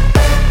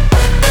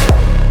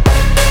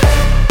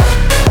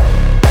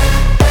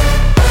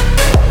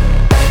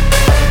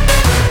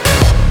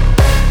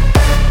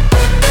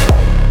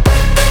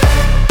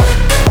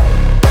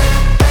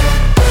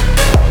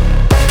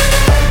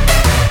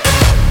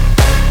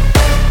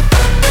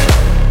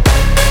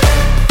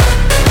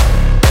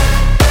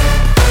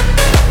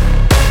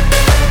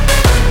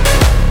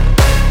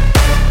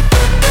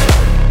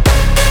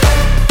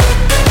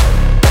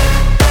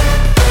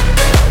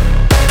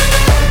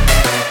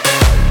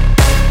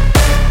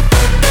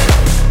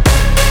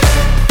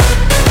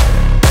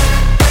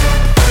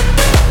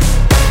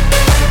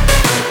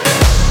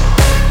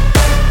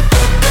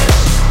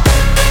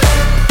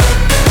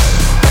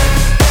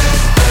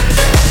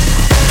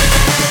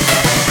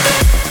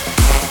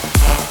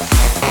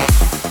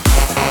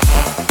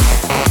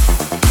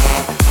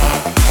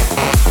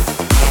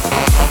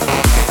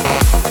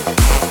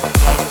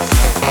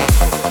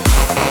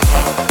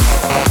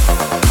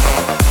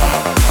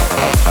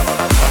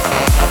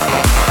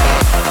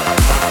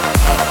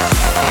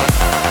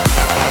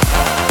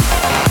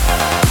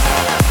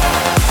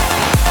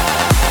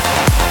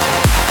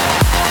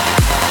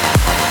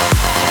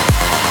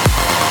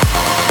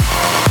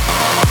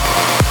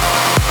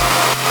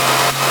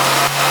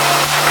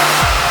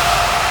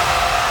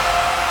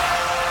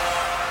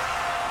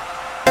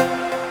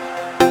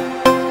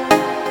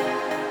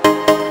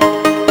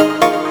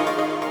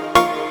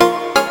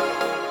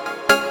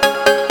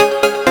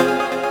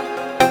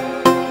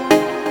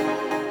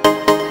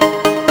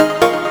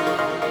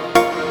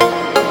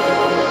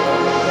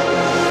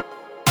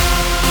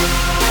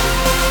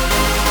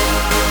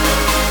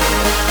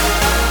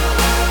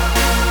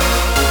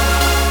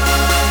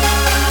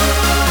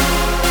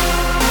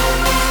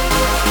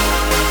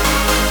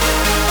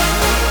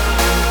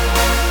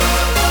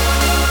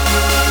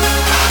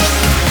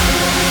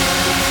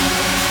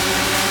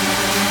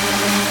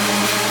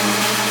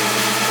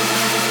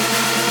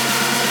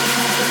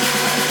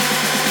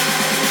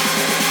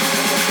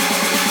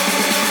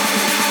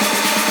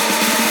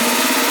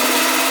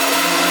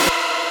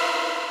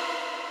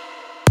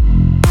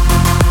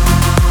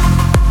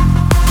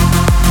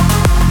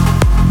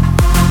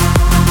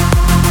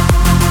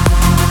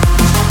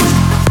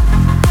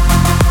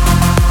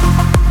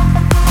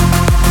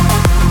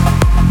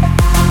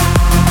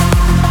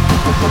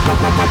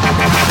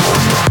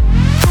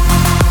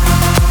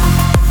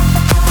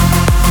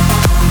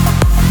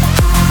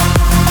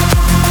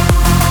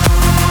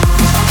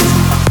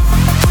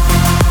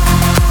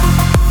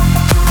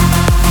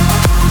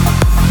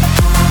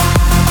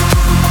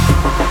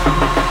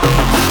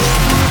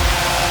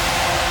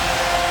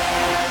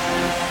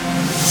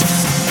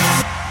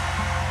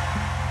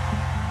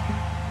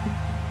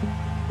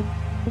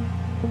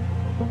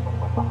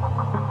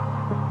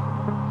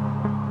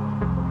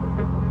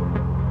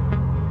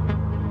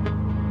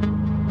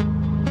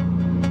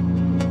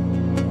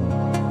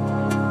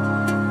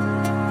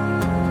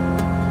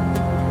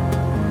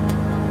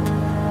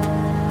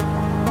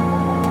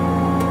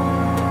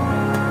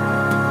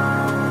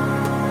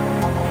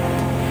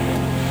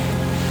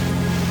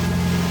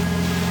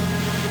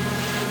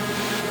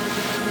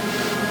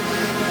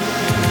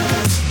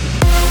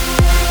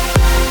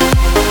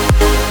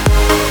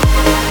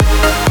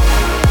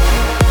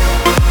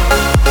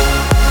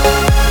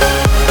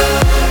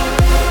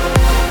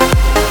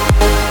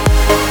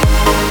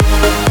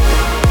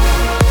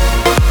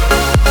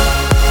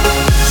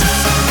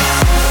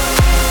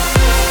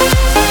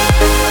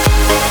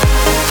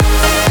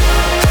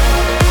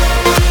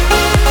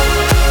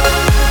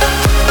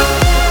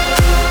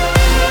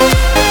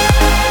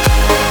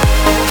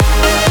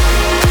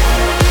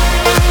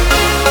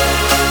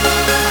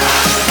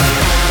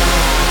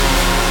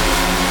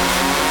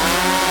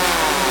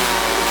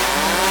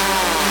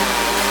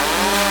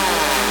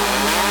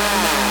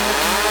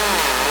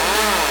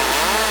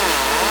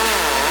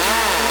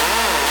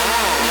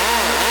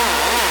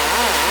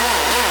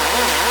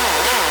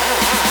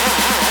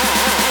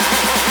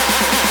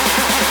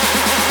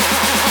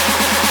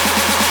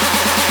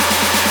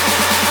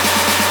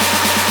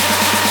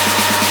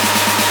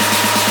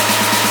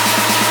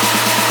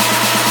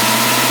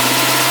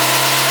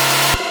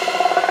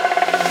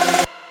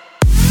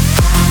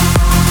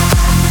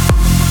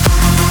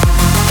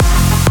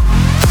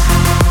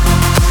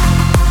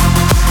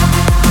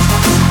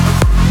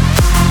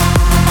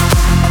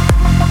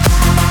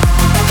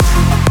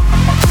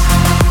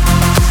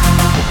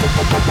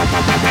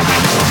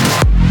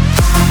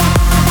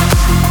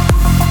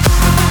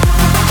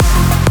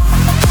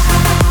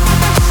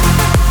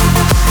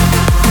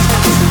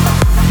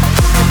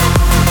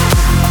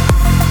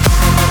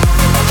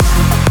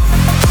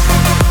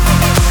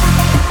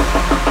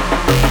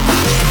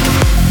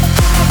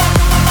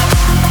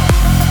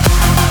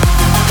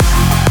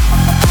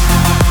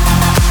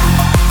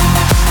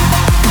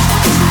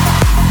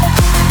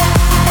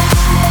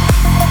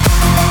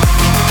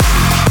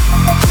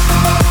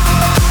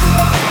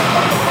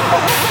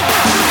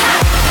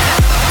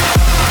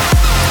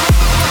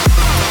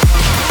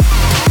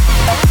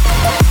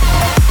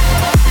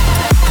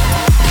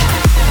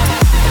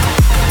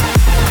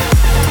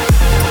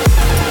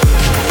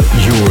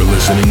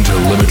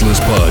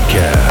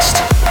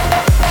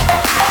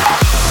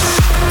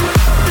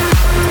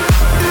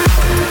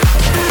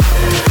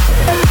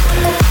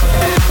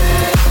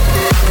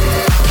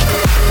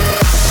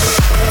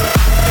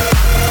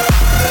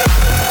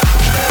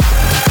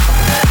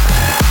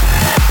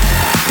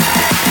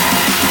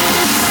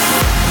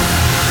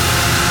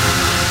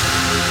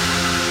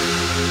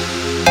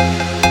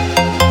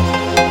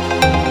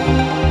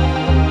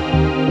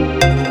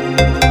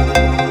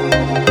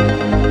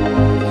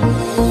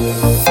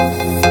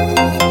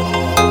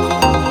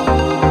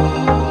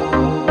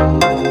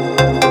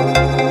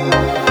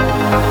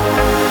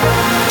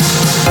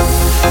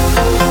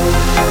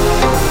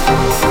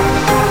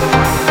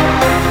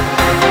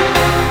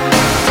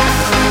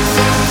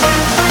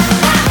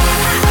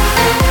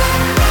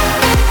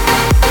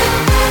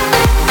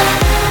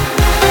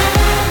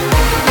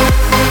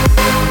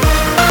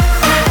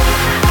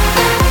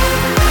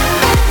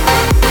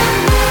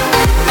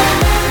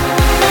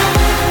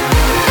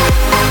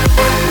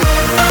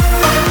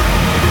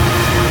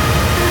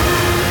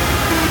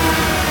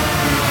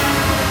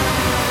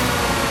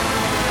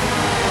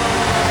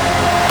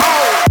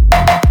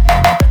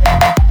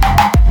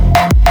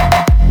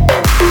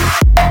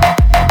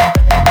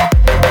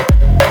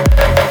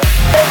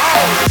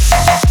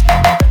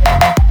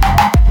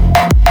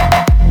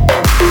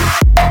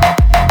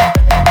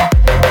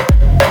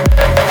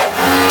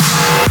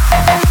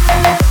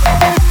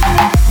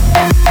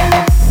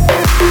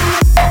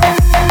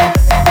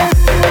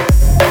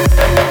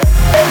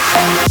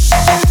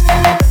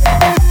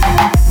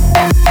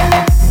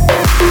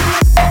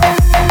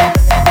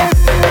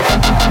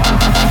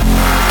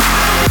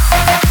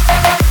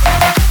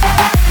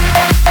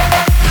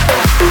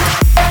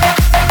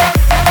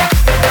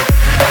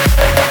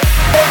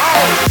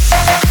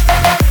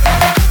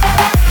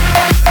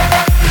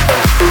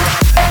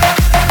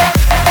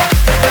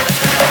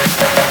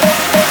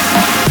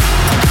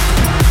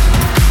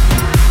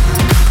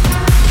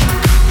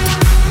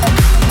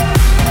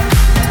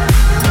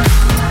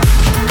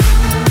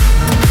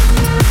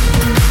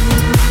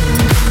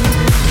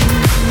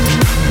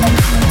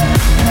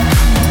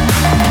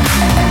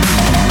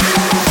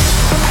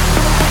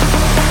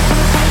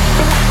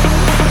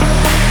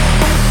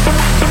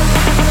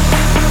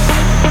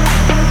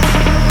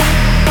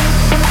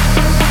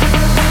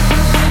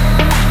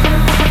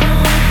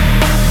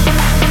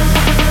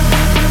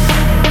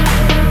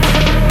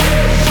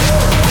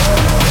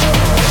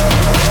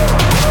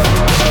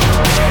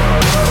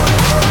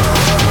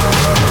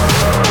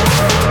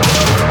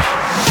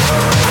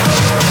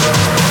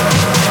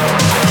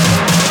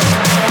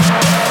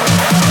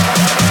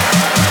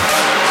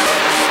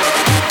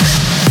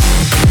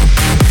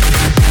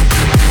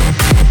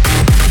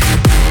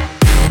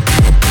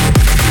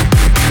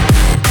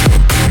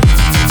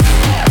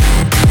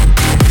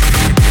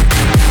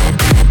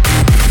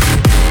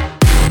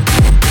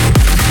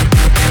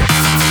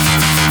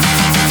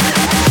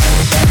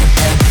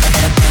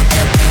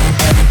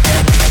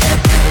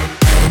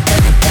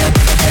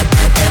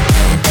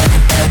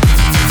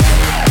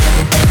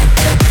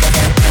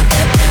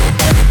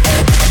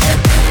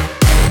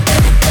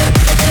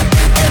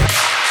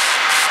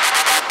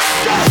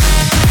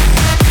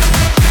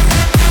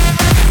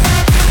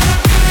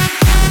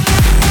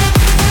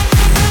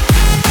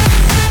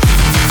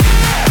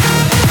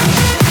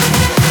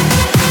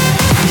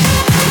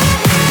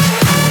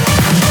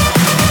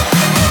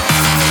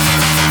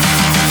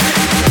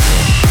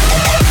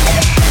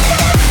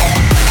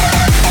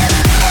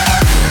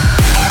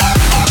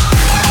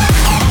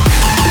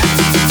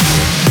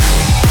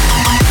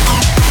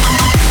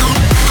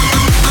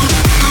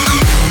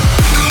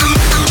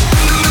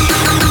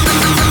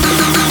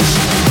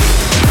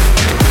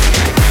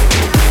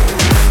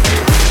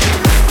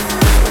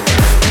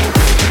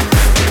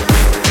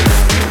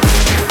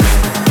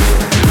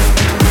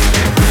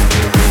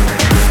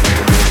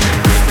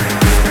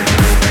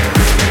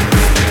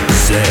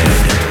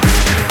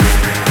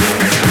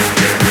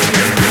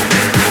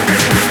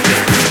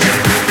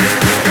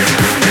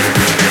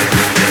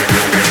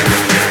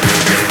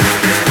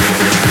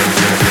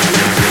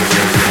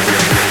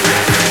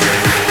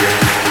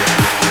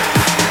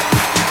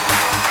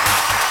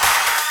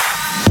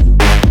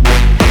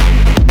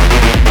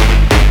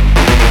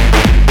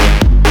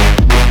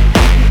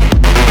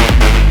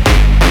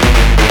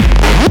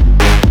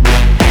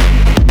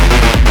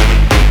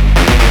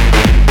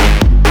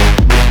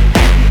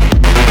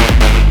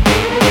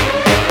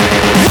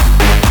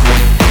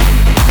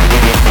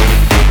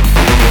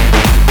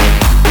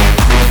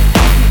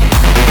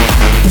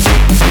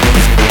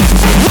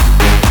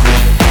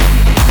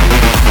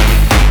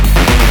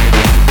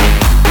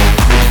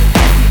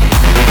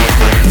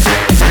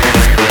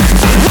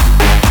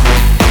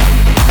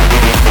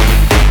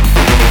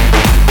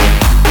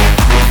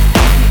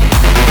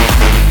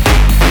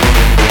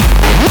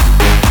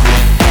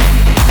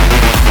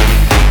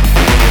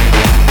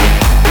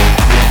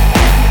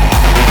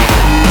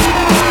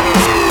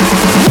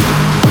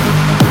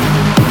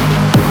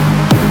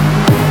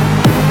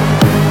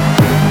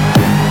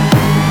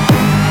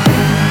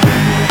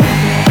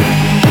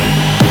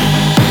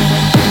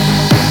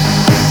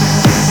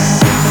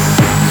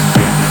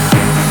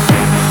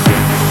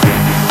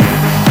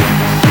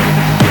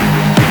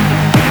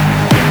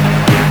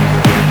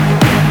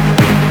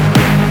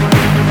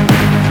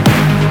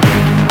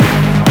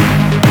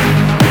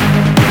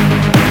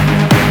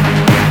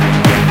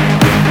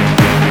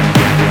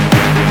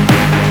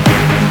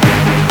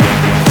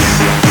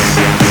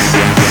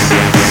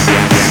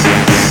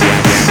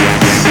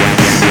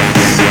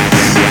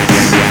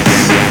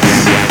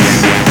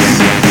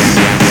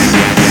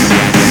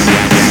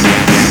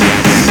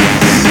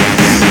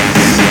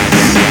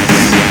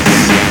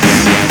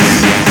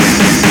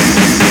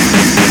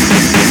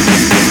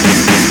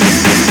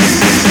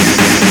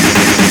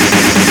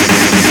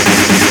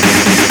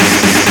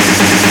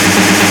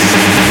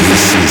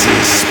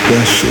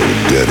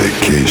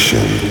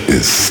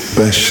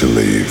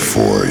 especially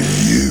for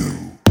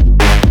you.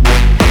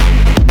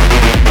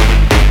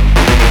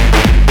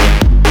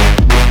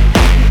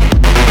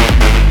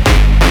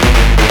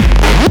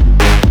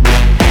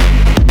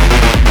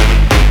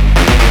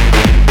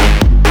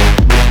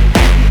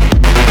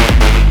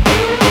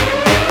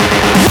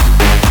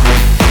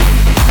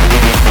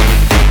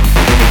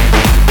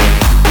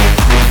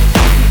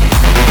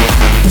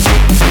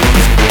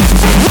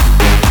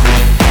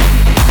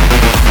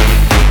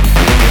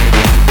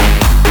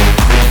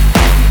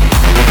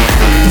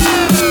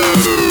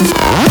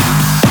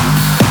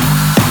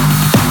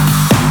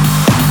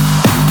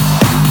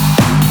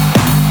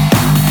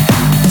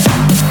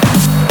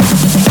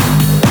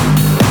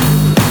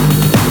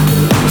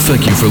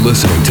 Thank you for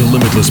listening to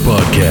Limitless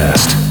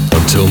Podcast.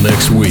 Until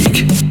next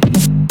week.